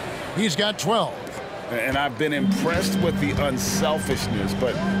 He's got 12. And I've been impressed with the unselfishness,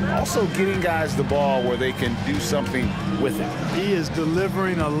 but also getting guys the ball where they can do something with it. He is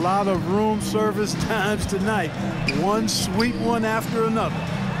delivering a lot of room service times tonight. One sweet one after another.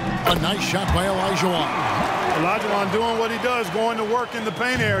 A nice shot by Olajuwon. Olajuwon doing what he does, going to work in the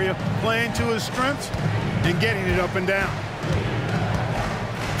paint area, playing to his strengths, and getting it up and down.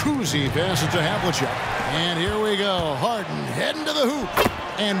 Kuzi passes to Havlicek. And here we go. Harden heading to the hoop.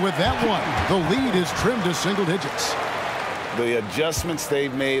 And with that one, the lead is trimmed to single digits. The adjustments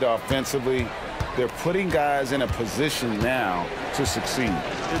they've made offensively, they're putting guys in a position now to succeed.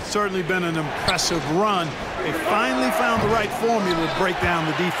 It's certainly been an impressive run. They finally found the right formula to break down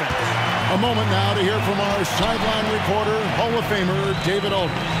the defense. A moment now to hear from our sideline reporter, Hall of Famer David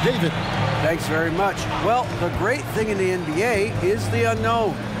Aldridge. David. Thanks very much. Well, the great thing in the NBA is the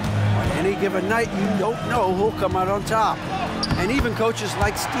unknown. On any given night, you don't know who'll come out on top. And even coaches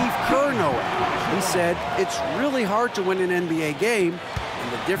like Steve Kerr know it. He said it's really hard to win an NBA game,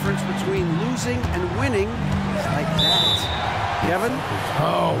 and the difference between losing and winning is like that. Kevin?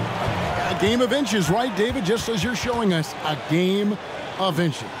 Oh, a game of inches, right, David? Just as you're showing us, a game of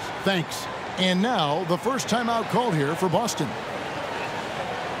inches. Thanks. And now, the first timeout called here for Boston.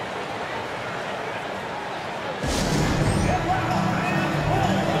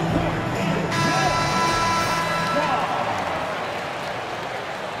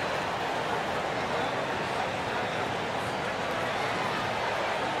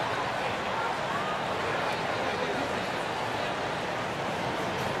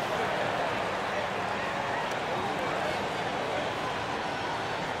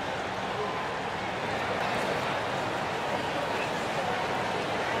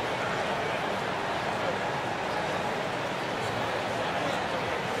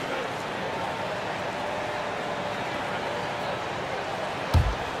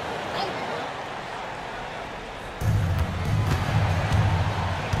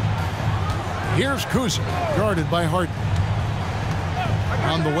 Here's Kuzi, guarded by Harden.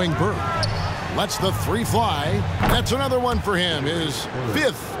 On the wing, Bird. Lets the three fly. That's another one for him. His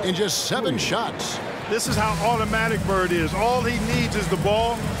 5th in just 7 shots. This is how automatic Bird is. All he needs is the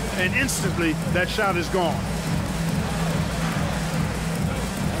ball, and instantly that shot is gone.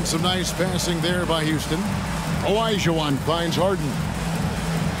 And some nice passing there by Houston. Olajuwon finds Harden.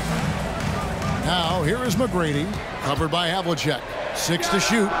 Now, here is McGrady, covered by Havlicek. 6 to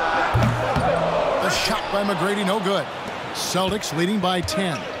shoot. A shot by McGrady, no good. Celtics leading by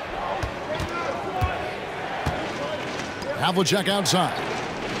 10. Havlicek outside.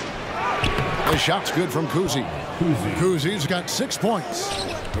 The shot's good from Kuzi. Kuzi's got 6 points.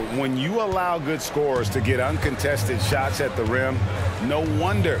 When you allow good scorers to get uncontested shots at the rim, no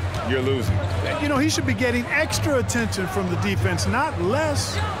wonder you're losing. You know, he should be getting extra attention from the defense, not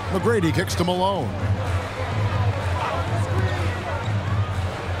less. McGrady kicks to Malone.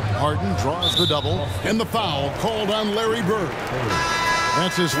 Harden draws the double, and the foul called on Larry Bird.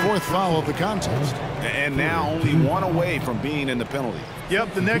 That's his 4th foul of the contest. And now only 1 away from being in the penalty.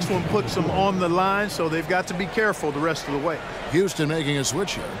 Yep, the next one puts them on the line, so they've got to be careful the rest of the way. Houston making a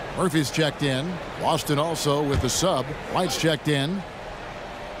switch here. Murphy's checked in. Boston also with the sub. White's checked in.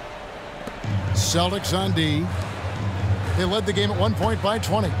 Celtics on D. They led the game at 1 point by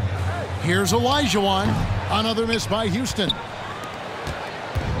 20. Here's Olajuwon. Another miss by Houston.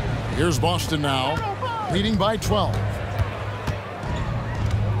 Here's Boston now, leading by 12.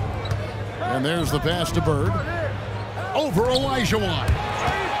 And there's the pass to Bird. Over Olajuwon.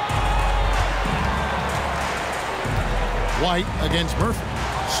 White against Murphy.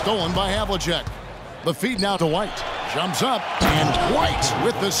 Stolen by Havlicek. The feed now to White. Jumps up, and White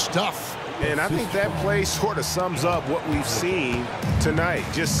with the stuff. And I think that play sort of sums up what we've seen tonight.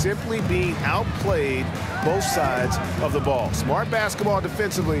 Just simply being outplayed both sides of the ball. Smart basketball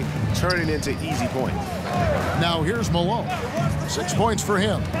defensively, turning into easy points. Now here's Malone. 6 points for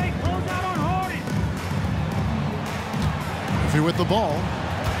him. Murphy with the ball.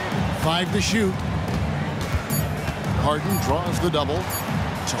 5 to shoot. Harden draws the double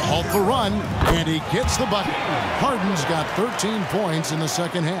to halt the run, and he gets the bucket. Harden's got 13 points in the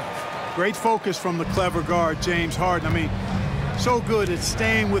second half. Great focus from the clever guard, James Harden. I mean, so good at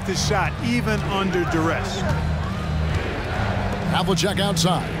staying with his shot, even under duress. Havlicek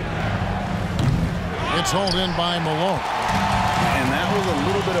outside. It's hauled in by Malone. And that was a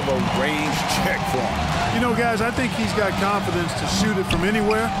little bit of a range check for him. You know, guys, I think he's got confidence to shoot it from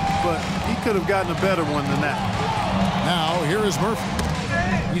anywhere, but he could have gotten a better one than that. Now, here is Murphy.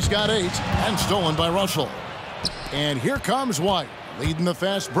 He's got 8 and stolen by Russell. And here comes White. Leading the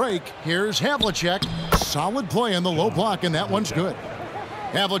fast break. Here's Havlicek. Solid play in the low block, and that one's good.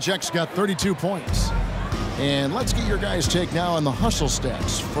 Havlicek's got 32 points. And let's get your guys' take now on the hustle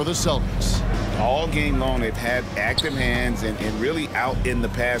stats for the Celtics. All game long, they've had active hands and really out in the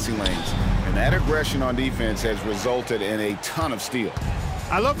passing lanes. And that aggression on defense has resulted in a ton of steals.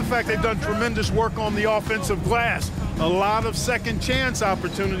 I love the fact they've done tremendous work on the offensive glass. A lot of second chance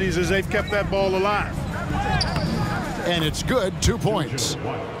opportunities as they've kept that ball alive. And it's good, 2 points.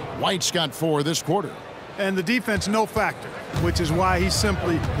 White's got 4 this quarter. And the defense, no factor, which is why he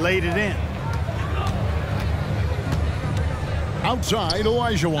simply laid it in. Outside,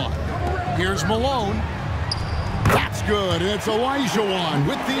 Olajuwon. Here's Malone. That's good, and it's Olajuwon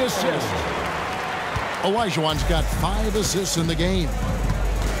with the assist. Olajuwon's got 5 assists in the game.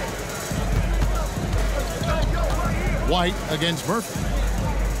 White against Murphy.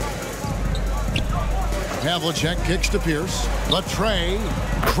 Havlicek kicks to Pierce. Latrey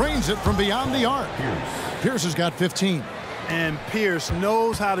trains it from beyond the arc. Pierce has got 15. And Pierce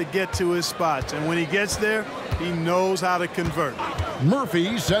knows how to get to his spots. And when he gets there, he knows how to convert.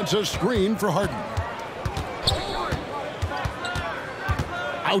 Murphy sets a screen for Harden.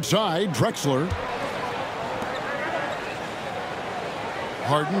 Outside, Drexler.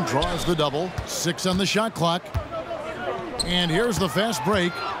 Harden draws the double. 6 on the shot clock. And here's the fast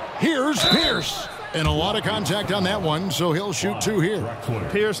break. Here's Pierce. And a lot of contact on that one, so he'll shoot 2 here.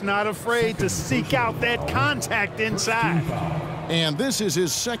 Pierce not afraid to seek out that contact inside. And this is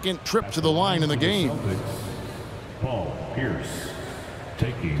his second trip to the line in the game. Paul Pierce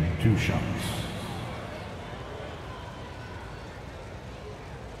taking 2 shots.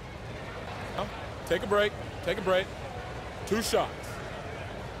 Take a break. Take a break. 2 shots.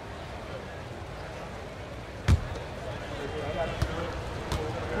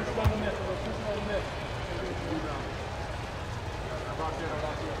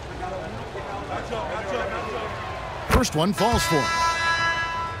 First one falls for him.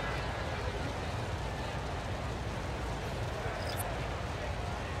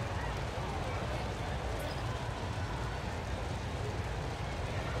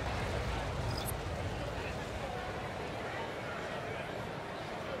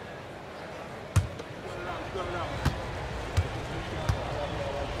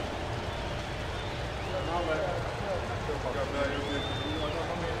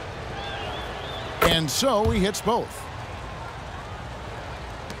 And so he hits both.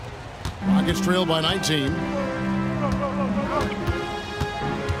 Rockets trail by 19.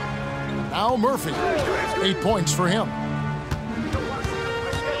 Now Murphy. 8 points for him.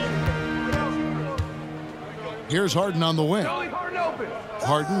 Here's Harden on the wing.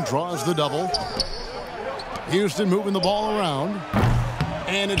 Harden draws the double. Houston moving the ball around.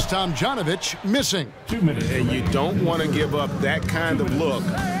 And it's Tomjanovich missing. 2 minutes. And you don't want to give up that kind of look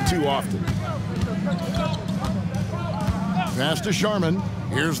too often. Pass to Sharman.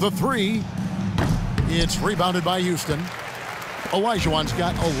 Here's the 3. It's rebounded by Houston. Olajuwon's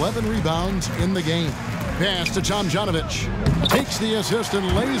got 11 rebounds in the game. Pass to Tomjanovich. Takes the assist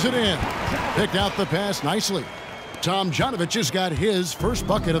and lays it in. Picked out the pass nicely. Tomjanovich has got his first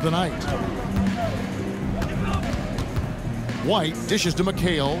bucket of the night. White dishes to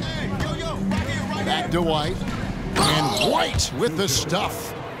McHale. Back to White. And White with the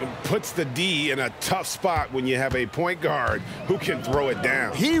stuff. Puts the D in a tough spot when you have a point guard who can throw it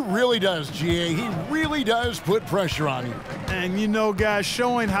down. He really does, GA. He really does put pressure on you. And you know, guys,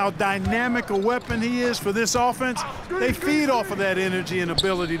 showing how dynamic a weapon he is for this offense, they feed off of that energy and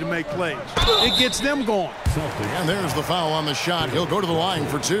ability to make plays. It gets them going. And there's the foul on the shot. He'll go to the line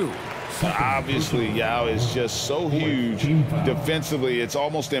for 2. Obviously, Yao is just so huge defensively, it's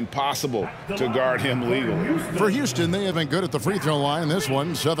almost impossible to guard him legally. For Houston, they have been good at the free throw line. This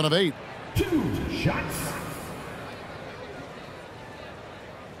one, 7 of 8. 2 shots.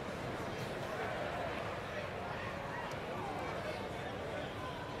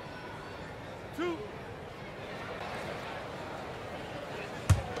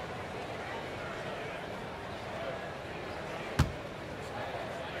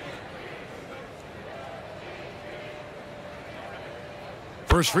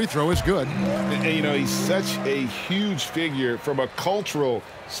 First free throw is good. And, you know, he's such a huge figure from a cultural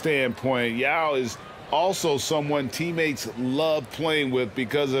standpoint. Yao is also someone teammates love playing with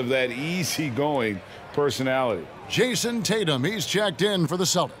because of that easygoing personality. Jason Tatum, he's checked in for the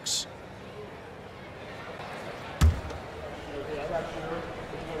Celtics.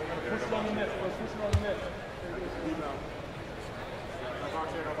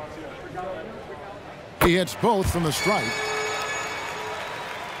 He hits both from the stripe.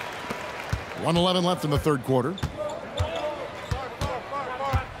 1:11 left in the third quarter.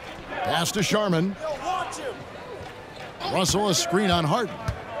 Pass to Sharman. Russell, a screen on Harden.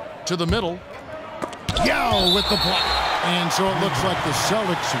 To the middle. Yao with the block. And so it looks like the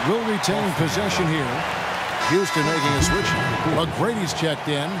Celtics will retain possession here. Houston making a switch. McGrady's checked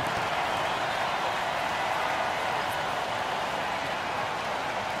in.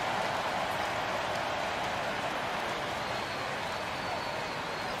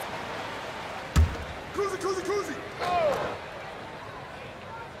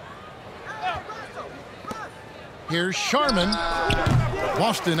 Here's Sharman.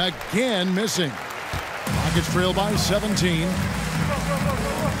 Boston again missing. Rockets trail by 17.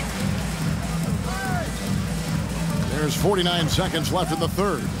 There's 49 seconds left in the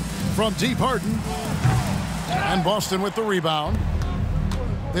third. From deep, Harden. And Boston with the rebound.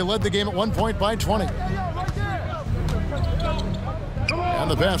 They led the game at 1 point by 20.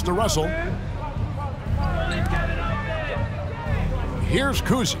 And the pass to Russell. Here's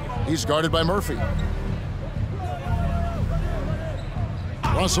Kuzi. He's guarded by Murphy.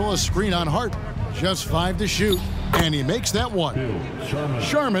 Russell, a screen on Hart. Just 5 to shoot. And he makes that one.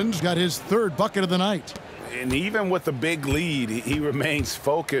 Sharman's got his third bucket of the night. And even with the big lead, he remains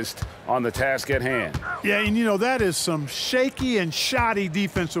focused on the task at hand. Yeah, and you know, that is some shaky and shoddy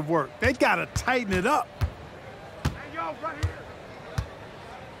defensive work. They got to tighten it up.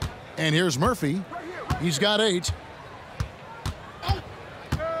 And here's Murphy. He's got 8.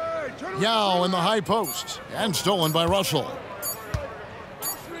 Yao in the high post. And stolen by Russell.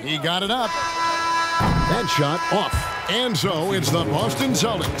 He got it up. That shot off. And so it's the Boston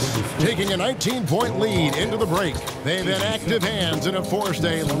Celtics taking a 19-point lead into the break. They've had active hands and have forced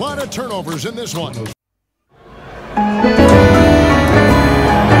a lot of turnovers in this one.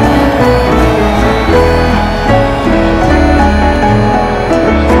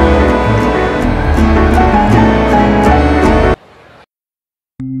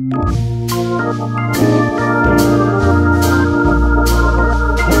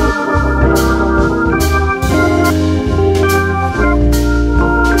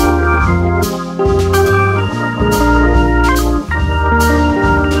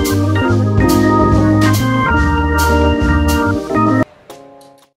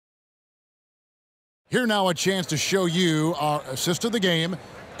 Here now a chance to show you our assist of the game,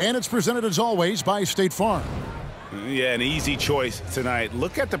 and it's presented as always by State Farm. Yeah, an easy choice tonight.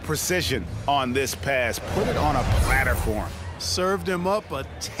 Look at the precision on this pass. Put it on a platter for him. Served him up a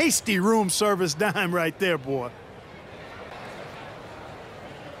tasty room service dime right there, boy.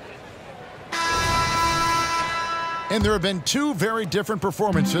 And there have been 2 very different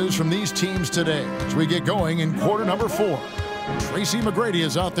performances from these teams today as we get going in quarter number 4. Tracy McGrady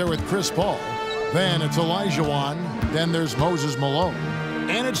is out there with Chris Paul. Then it's Elijah Wan. Then there's Moses Malone.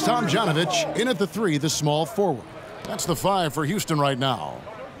 And it's Tom Janovich in at the 3, the small forward. That's the 5 for Houston right now.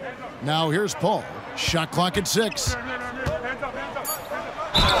 Now here's Paul. Shot clock at 6.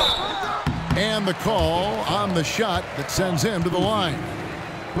 And the call on the shot that sends him to the line.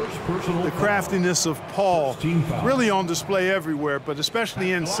 The craftiness of Paul really on display everywhere, but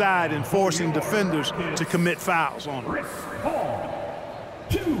especially inside and forcing defenders to commit fouls on him. Paul,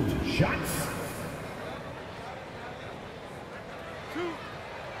 2 shots.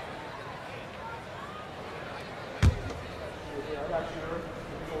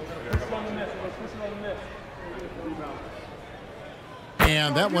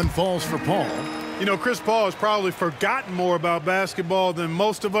 And that one falls for Paul. You know, Chris Paul has probably forgotten more about basketball than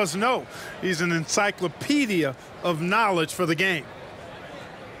most of us know. He's an encyclopedia of knowledge for the game.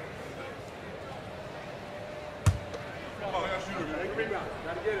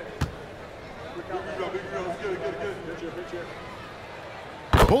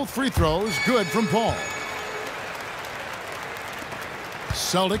 Both free throws good from Paul.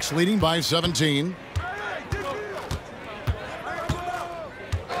 Celtics leading by 17.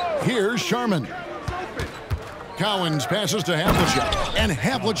 Here's Sharman. Cowens passes to Havlicek, and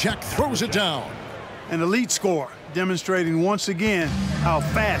Havlicek throws it down. An elite scorer, demonstrating once again how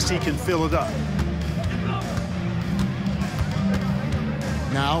fast he can fill it up.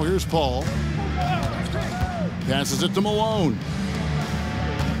 Now here's Paul. Passes it to Malone.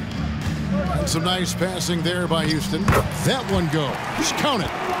 And some nice passing there by Houston. That one goes. Count it.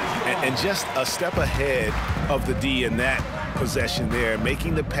 And just a step ahead of the D in that possession there,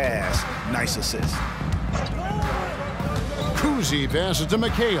 making the pass. Nice assist. Kuzi passes to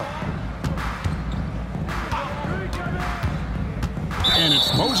McHale. And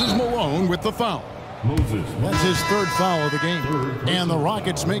it's Moses Malone with the foul. That's his third foul of the game. And the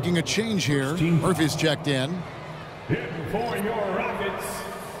Rockets making a change here. Murphy's checked in. For your Rockets,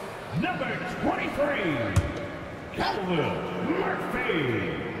 number 23, Calvin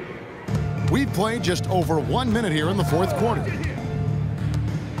Murphy. We've played just over 1 minute here in the fourth quarter.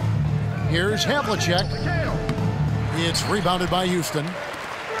 Here's Havlicek. It's rebounded by Houston.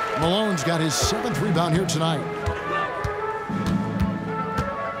 Malone's got his 7th rebound here tonight.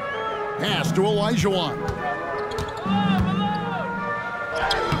 Pass to Olajuwon.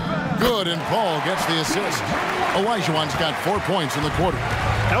 Good, and Paul gets the assist. Olajuwon's got 4 points in the quarter.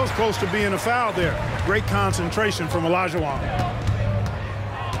 That was close to being a foul there. Great concentration from Olajuwon.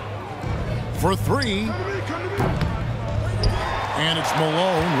 For 3. And it's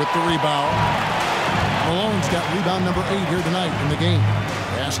Malone with the rebound. Malone's got rebound number 8 here tonight in the game.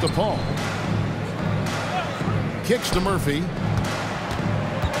 Pass to Paul. Kicks to Murphy.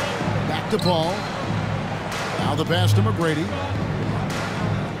 Back to Paul. Now the pass to McGrady.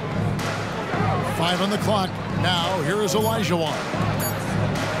 5 on the clock. Now here is Olajuwon.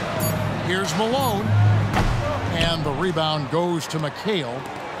 Here's Malone. And the rebound goes to McHale.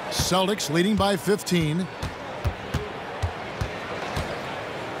 Celtics leading by 15.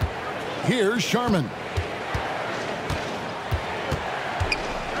 Here's Sharman.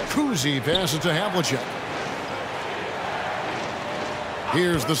 Kuzi passes to Havlicek.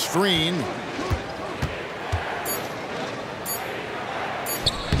 Here's the screen.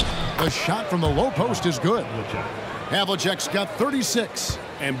 The shot from the low post is good. Havlicek's got 36.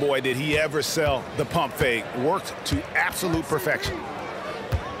 And boy, did he ever sell the pump fake. Worked to absolute perfection.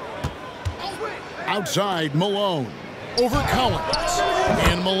 Outside, Malone. Over Cowens.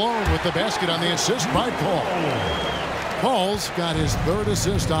 And Malone with the basket on the assist by Paul. Paul's got his 3rd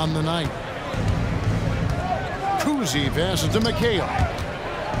assist on the night. Kuzi passes to McHale.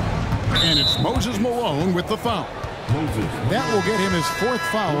 And it's Moses Malone with the foul. That will get him his 4th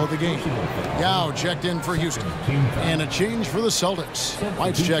foul of the game. Yao checked in for Houston. And a change for the Celtics.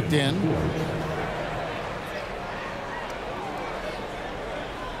 White's checked in.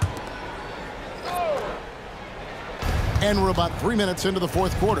 And we're about 3 minutes into the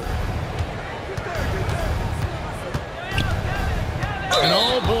fourth quarter. And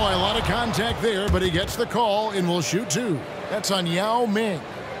oh boy, a lot of contact there, but he gets the call and will shoot 2. That's on Yao Ming.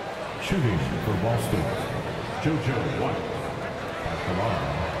 Shooting for Boston, JoJo White. At the line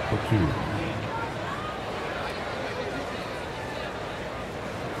for 2.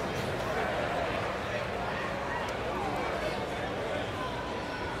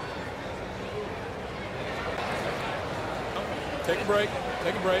 Take a break.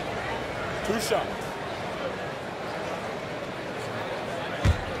 Take a break. 2 shots.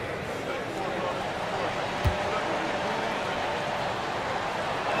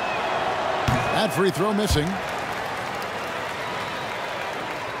 That free throw missing.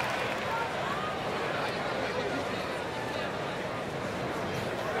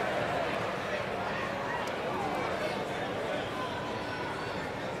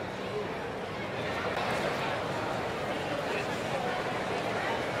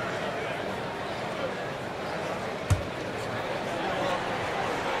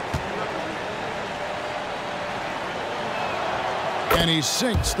 And he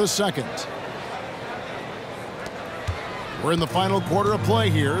sinks the second. We're in the final quarter of play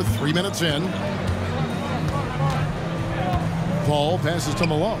here, 3 minutes in. Paul passes to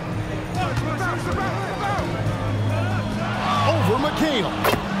Malone. Over McHale.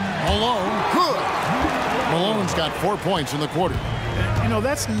 Malone, good. Malone's got 4 points in the quarter. You know,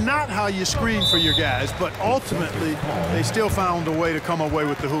 that's not how you screen for your guys, but ultimately they still found a way to come away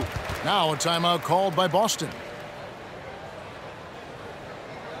with the hoop. Now a timeout called by Boston.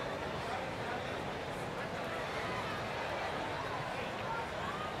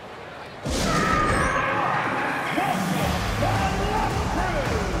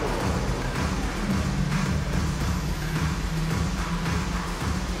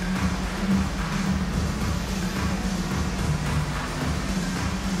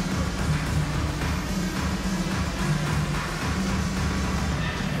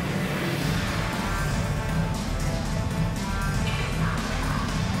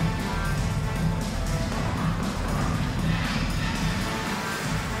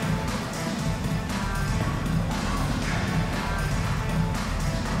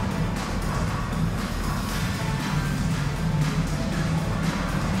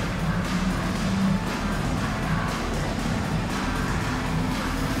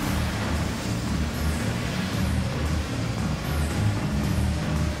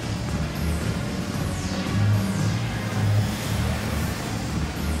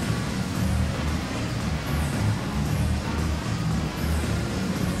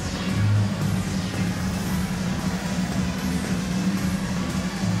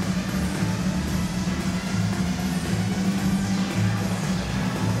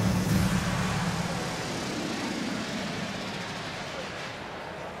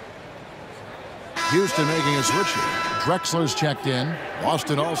 Houston making a switch here. Drexler's checked in.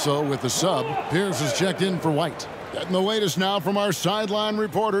 Boston also with the sub. Pierce is checked in for White. Getting the latest now from our sideline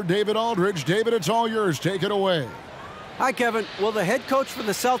reporter, David Aldridge. David, it's all yours. Take it away. Hi, Kevin. Well, the head coach for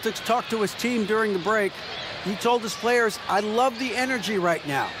the Celtics talked to his team during the break. He told his players, "I love the energy right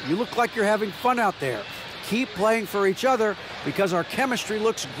now. You look like you're having fun out there. Keep playing for each other because our chemistry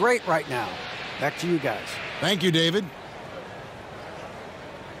looks great right now." Back to you guys. Thank you, David.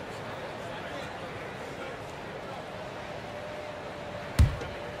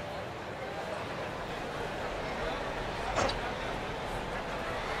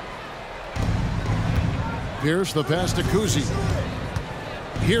 Pierce the pass to Kuzi.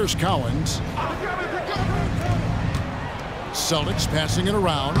 Here's Cowens. Celtics passing it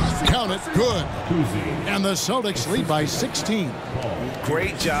around. Count it. Good. And the Celtics lead by 16.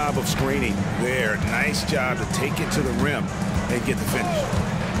 Great job of screening there. Nice job to take it to the rim and get the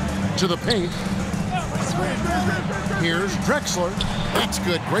finish. To the paint. Here's Drexler. That's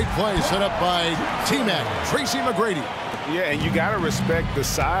good. Great play set up by T-Mac, Tracy McGrady. Yeah, and you got to respect the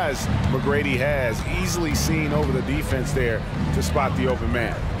size McGrady has. Easily seen over the defense there to spot the open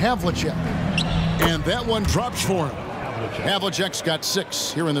man. Havlicek. And that one drops for him. Havlicek's got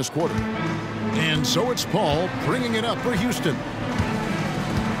 6 here in this quarter. And so it's Paul bringing it up for Houston.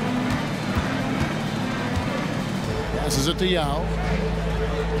 Passes it to Yao.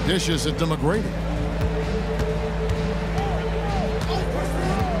 Dishes it to McGrady.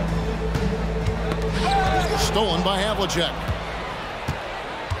 Stolen by Havlicek.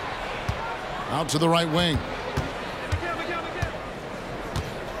 Out to the right wing.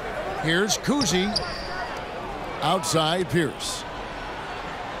 Here's Kuzi. Outside Pierce.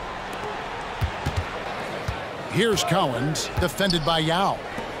 Here's Cowens, defended by Yao.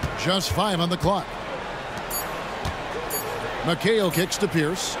 Just 5 on the clock. McHale kicks to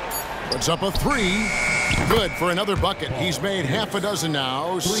Pierce. Puts up a 3. Good for another bucket. He's made half a dozen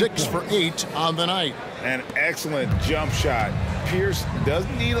now. 6 for 8 on the night. An excellent jump shot. Pierce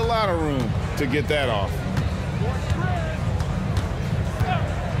doesn't need a lot of room to get that off.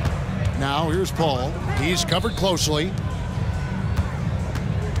 Now here's Paul. He's covered closely.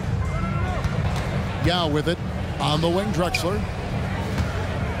 Yao with it. On the wing, Drexler.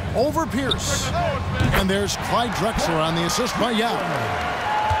 Over Pierce. And there's Clyde Drexler on the assist by Yao.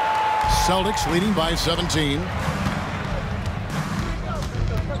 Celtics leading by 17.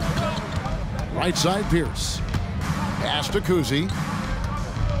 Right side, Pierce. Pass to Kuzi.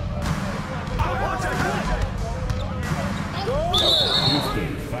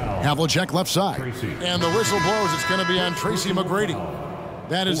 Havlicek left side. And the whistle blows. It's going to be on Tracy McGrady.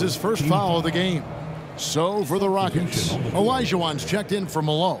 That is his first foul of the game. So for the Rockets, Olajuwon's checked in for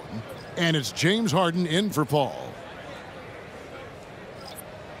Malone. And it's James Harden in for Paul.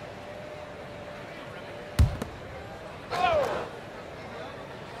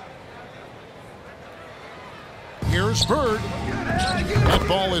 Here's Bird. That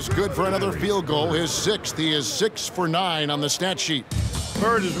ball is good for another field goal. His 6th. He is 6 for 9 on the stat sheet.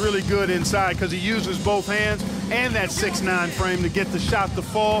 Bird is really good inside because he uses both hands and that 6'9" frame to get the shot to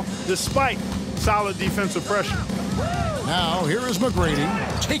fall despite solid defensive pressure. Now here is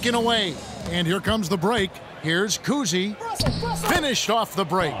McGrady taken away. And here comes the break. Here's Kuzi. Finished off the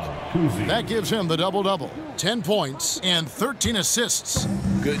break. That gives him the double-double. 10 points and 13 assists.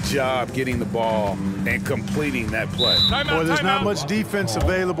 Good job getting the ball and completing that play. Boy, there's not much defense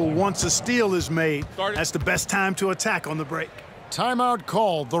available once a steal is made. That's the best time to attack on the break. Timeout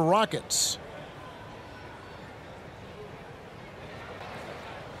called, the Rockets.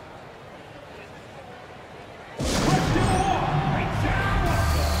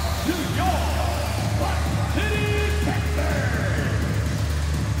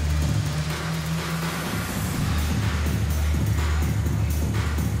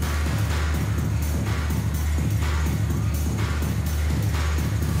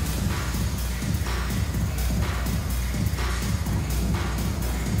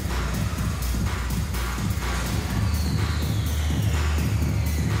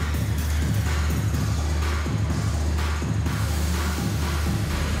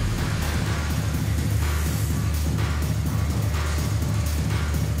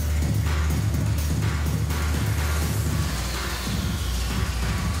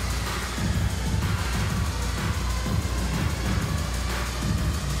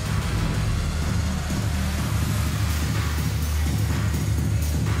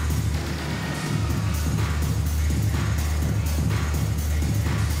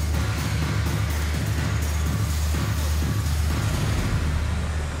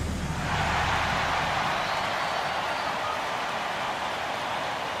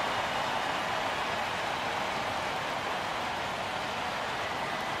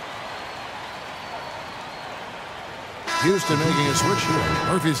 Houston making a switch here.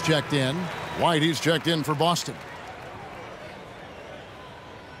 Murphy's checked in. White, he's checked in for Boston.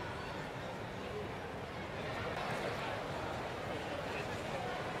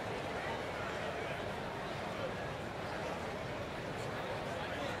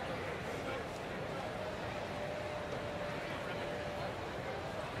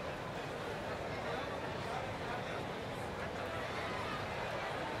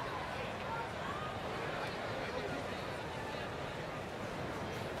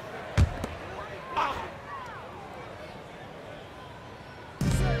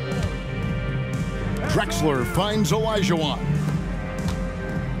 Drexler finds Olajuwon.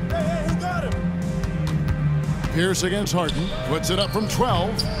 Pierce against Harden. Puts it up from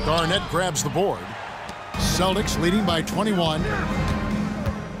 12. Garnett grabs the board. Celtics leading by 21.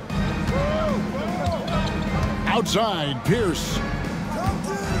 Outside, Pierce.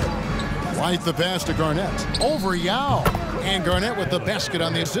 White the pass to Garnett. Over Yao. And Garnett with the basket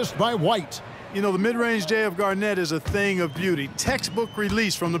on the assist by White. You know, the mid-range J of Garnett is a thing of beauty. Textbook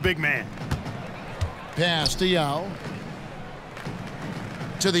release from the big man. Pass to Yao.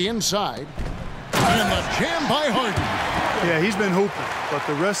 To the inside. And the jam by Harden. Yeah, he's been hooping, but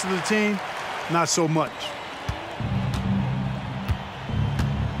the rest of the team, not so much.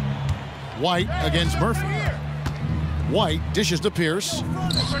 White against Murphy. White dishes to Pierce.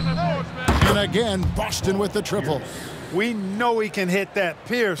 And again, Boston with the triple. We know he can hit that.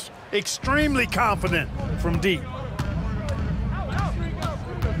 Pierce, extremely confident from deep.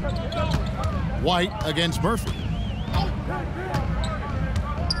 White against Murphy.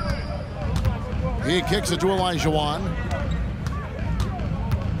 He kicks it to Olajuwon.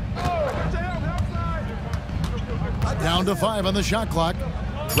 Down to 5 on the shot clock.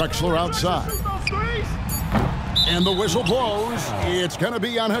 Drexler outside. And the whistle blows. It's going to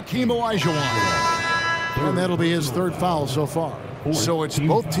be on Hakeem Olajuwon. And that'll be his 3rd foul so far. So it's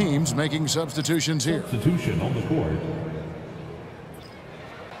both teams making substitutions here. Substitution on the court.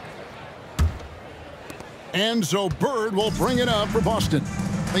 And so Bird will bring it up for Boston.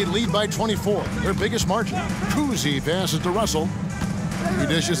 They lead by 24, their biggest margin. Kuzi passes to Russell. He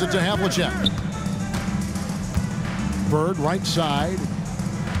dishes it to Havlicek. Bird right side.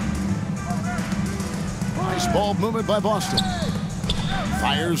 Nice ball movement by Boston.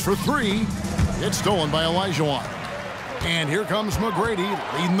 Fires for 3. It's stolen by Olajuwon. And here comes McGrady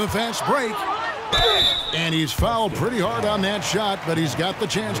leading the fast break. And he's fouled pretty hard on that shot, but he's got the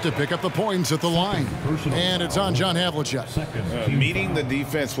chance to pick up the points at the line. And it's on John Havlicek. Meeting the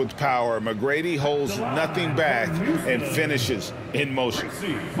defense with power, McGrady holds nothing back and finishes in motion.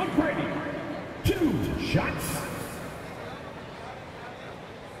 McGrady, 2 shots.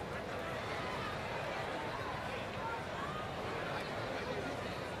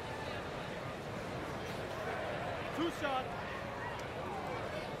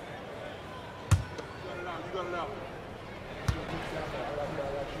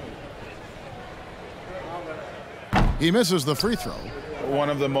 He misses the free throw. One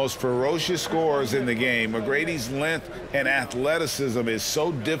of the most ferocious scorers in the game. McGrady's length and athleticism is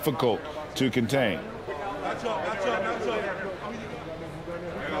so difficult to contain.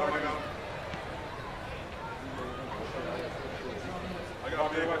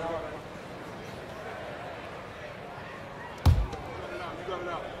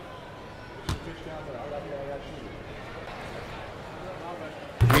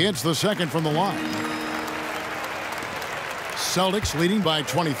 He hits the second from the line. Celtics leading by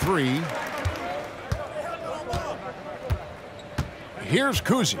 23. Here's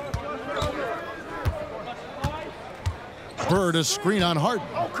Kuzi. Bird a screen on Harden.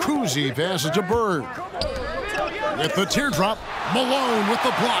 Kuzi passes to Bird. With the teardrop, Malone with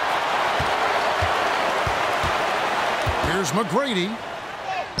the block. Here's McGrady.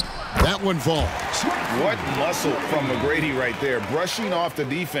 That one falls. What muscle from McGrady right there, brushing off the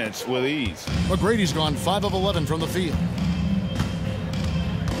defense with ease. McGrady's gone 5 of 11 from the field.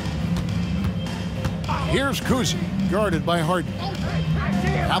 Here's Kuzi, guarded by Harden.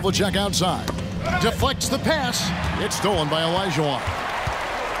 Havlicek outside. Deflects the pass. It's stolen by Olajuwon.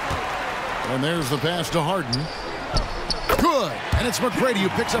 And there's the pass to Harden. Good. And it's McGrady who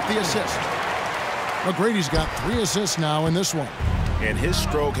picks up the assist. McGrady's got 3 assists now in this one. And his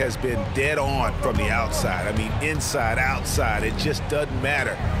stroke has been dead on from the outside. I mean, inside, outside, it just doesn't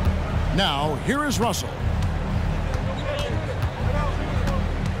matter. Now, here is Russell.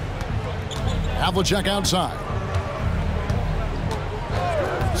 Havlicek outside.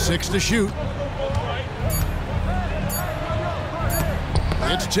 6 to shoot.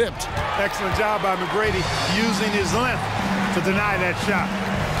 It's tipped. Excellent job by McGrady using his length to deny that shot.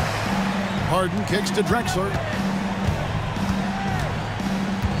 Harden kicks to Drexler.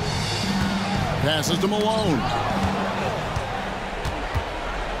 Passes to Malone.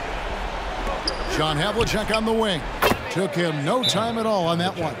 John Havlicek on the wing. Took him no time at all on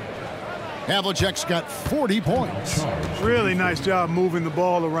that one. Havlicek's got 40 points. Really nice job moving the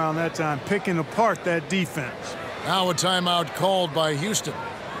ball around that time, picking apart that defense. Now a timeout called by Houston.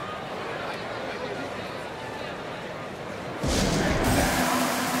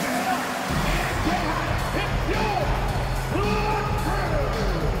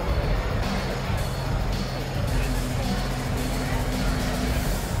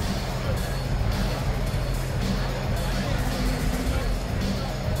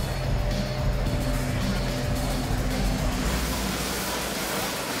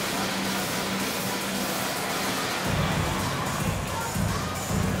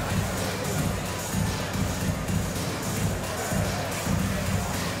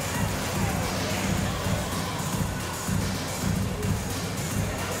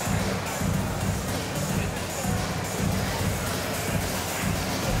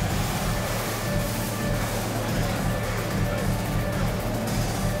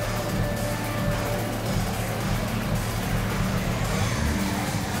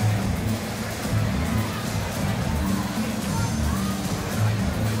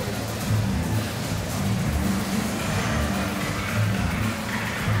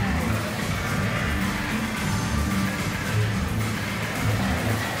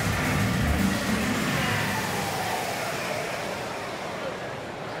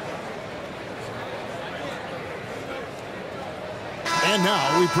 And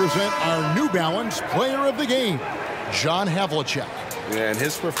now we present our New Balance Player of the Game, John Havlicek. And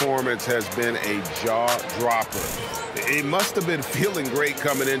his performance has been a jaw-dropper. It must have been feeling great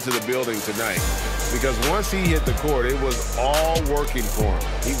coming into the building tonight, because once he hit the court, it was all working for him.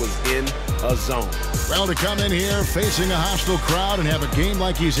 He was in a zone. Well, to come in here facing a hostile crowd and have a game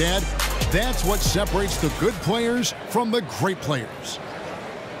like he's had, that's what separates the good players from the great players.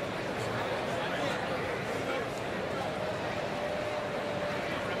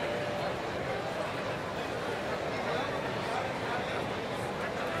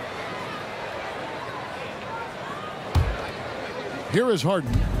 Here is Harden.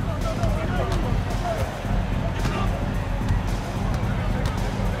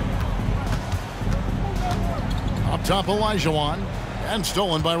 Up top, Olajuwon. And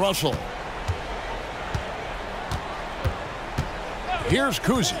stolen by Russell. Here's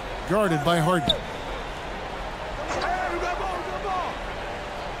Kuzi, guarded by Harden.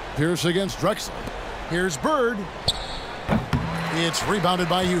 Pierce against Drexler. Here's Bird. It's rebounded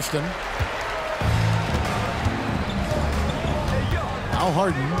by Houston. Now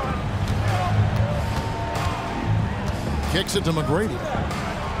Harden kicks it to McGrady.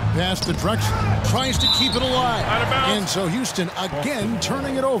 Pass to Drexler. Tries to keep it alive. And so Houston again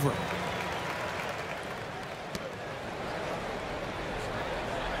turning it over.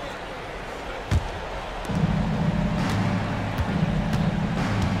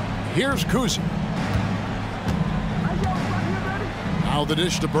 Here's Kuzi. Now the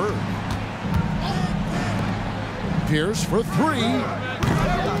dish to Bird. Pierce for three.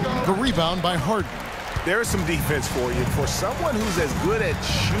 The rebound by Harden. There's some defense for you. For someone who's as good at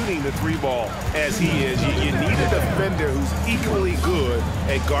shooting the three ball as he is, you need a defender who's equally good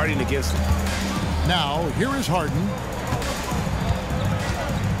at guarding against him. Now, here is Harden.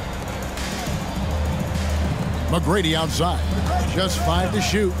 McGrady outside. Just 5 to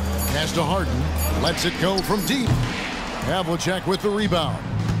shoot. Pass to Harden. Lets it go from deep. Havlicek with the rebound.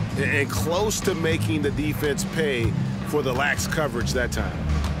 And close to making the defense pay for the lax coverage that time.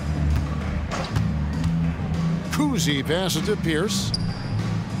 Kuzi passes to Pierce.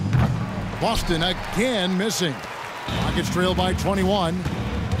 Boston again missing. Rockets trail by 21.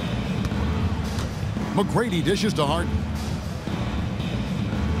 McGrady dishes to Harden.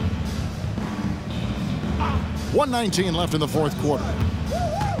 1:19 left in the fourth quarter.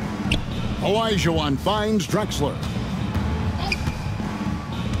 Olajuwon finds Drexler.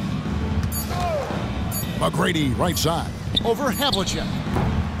 McGrady right side. Over Havlicek.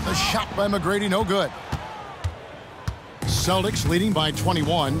 The shot by McGrady no good. Celtics leading by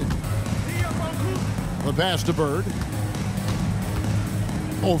 21. The pass to Bird.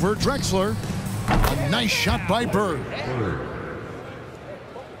 Over Drexler. A nice shot by Bird.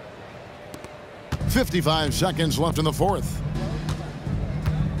 55 seconds left in the fourth.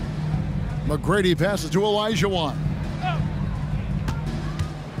 McGrady passes to Olajuwon.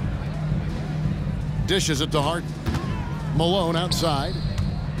 Dishes it to Hart. Malone outside.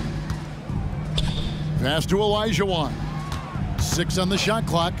 Pass to Olajuwon. 6 on the shot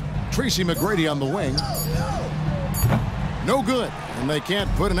clock. Tracy McGrady on the wing. No good, and they can't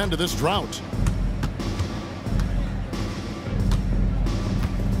put an end to this drought.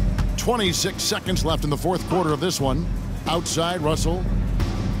 26 seconds left in the fourth quarter of this one. Outside, Russell.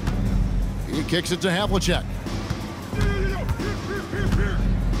 He kicks it to Havlicek.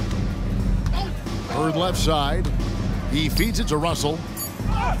 Third left side. He feeds it to Russell.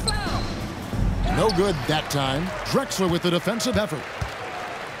 No good that time. Drexler with the defensive effort.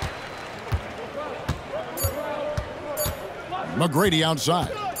 McGrady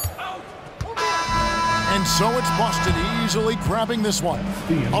outside. And so it's Boston easily grabbing this one.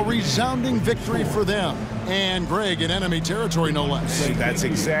 A resounding victory for them. And Greg in enemy territory, no less. That's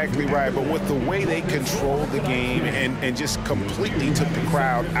exactly right. But with the way they controlled the game and just completely took the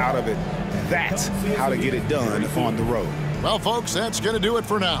crowd out of it, that's how to get it done on the road. Well, folks, that's going to do it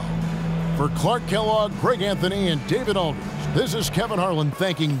for now. For Clark Kellogg, Greg Anthony, and David Aldridge, this is Kevin Harlan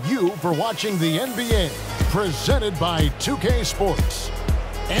thanking you for watching the NBA, presented by 2K Sports.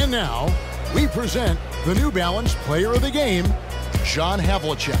 And now, we present the New Balance Player of the Game, John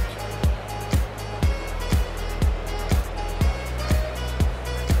Havlicek.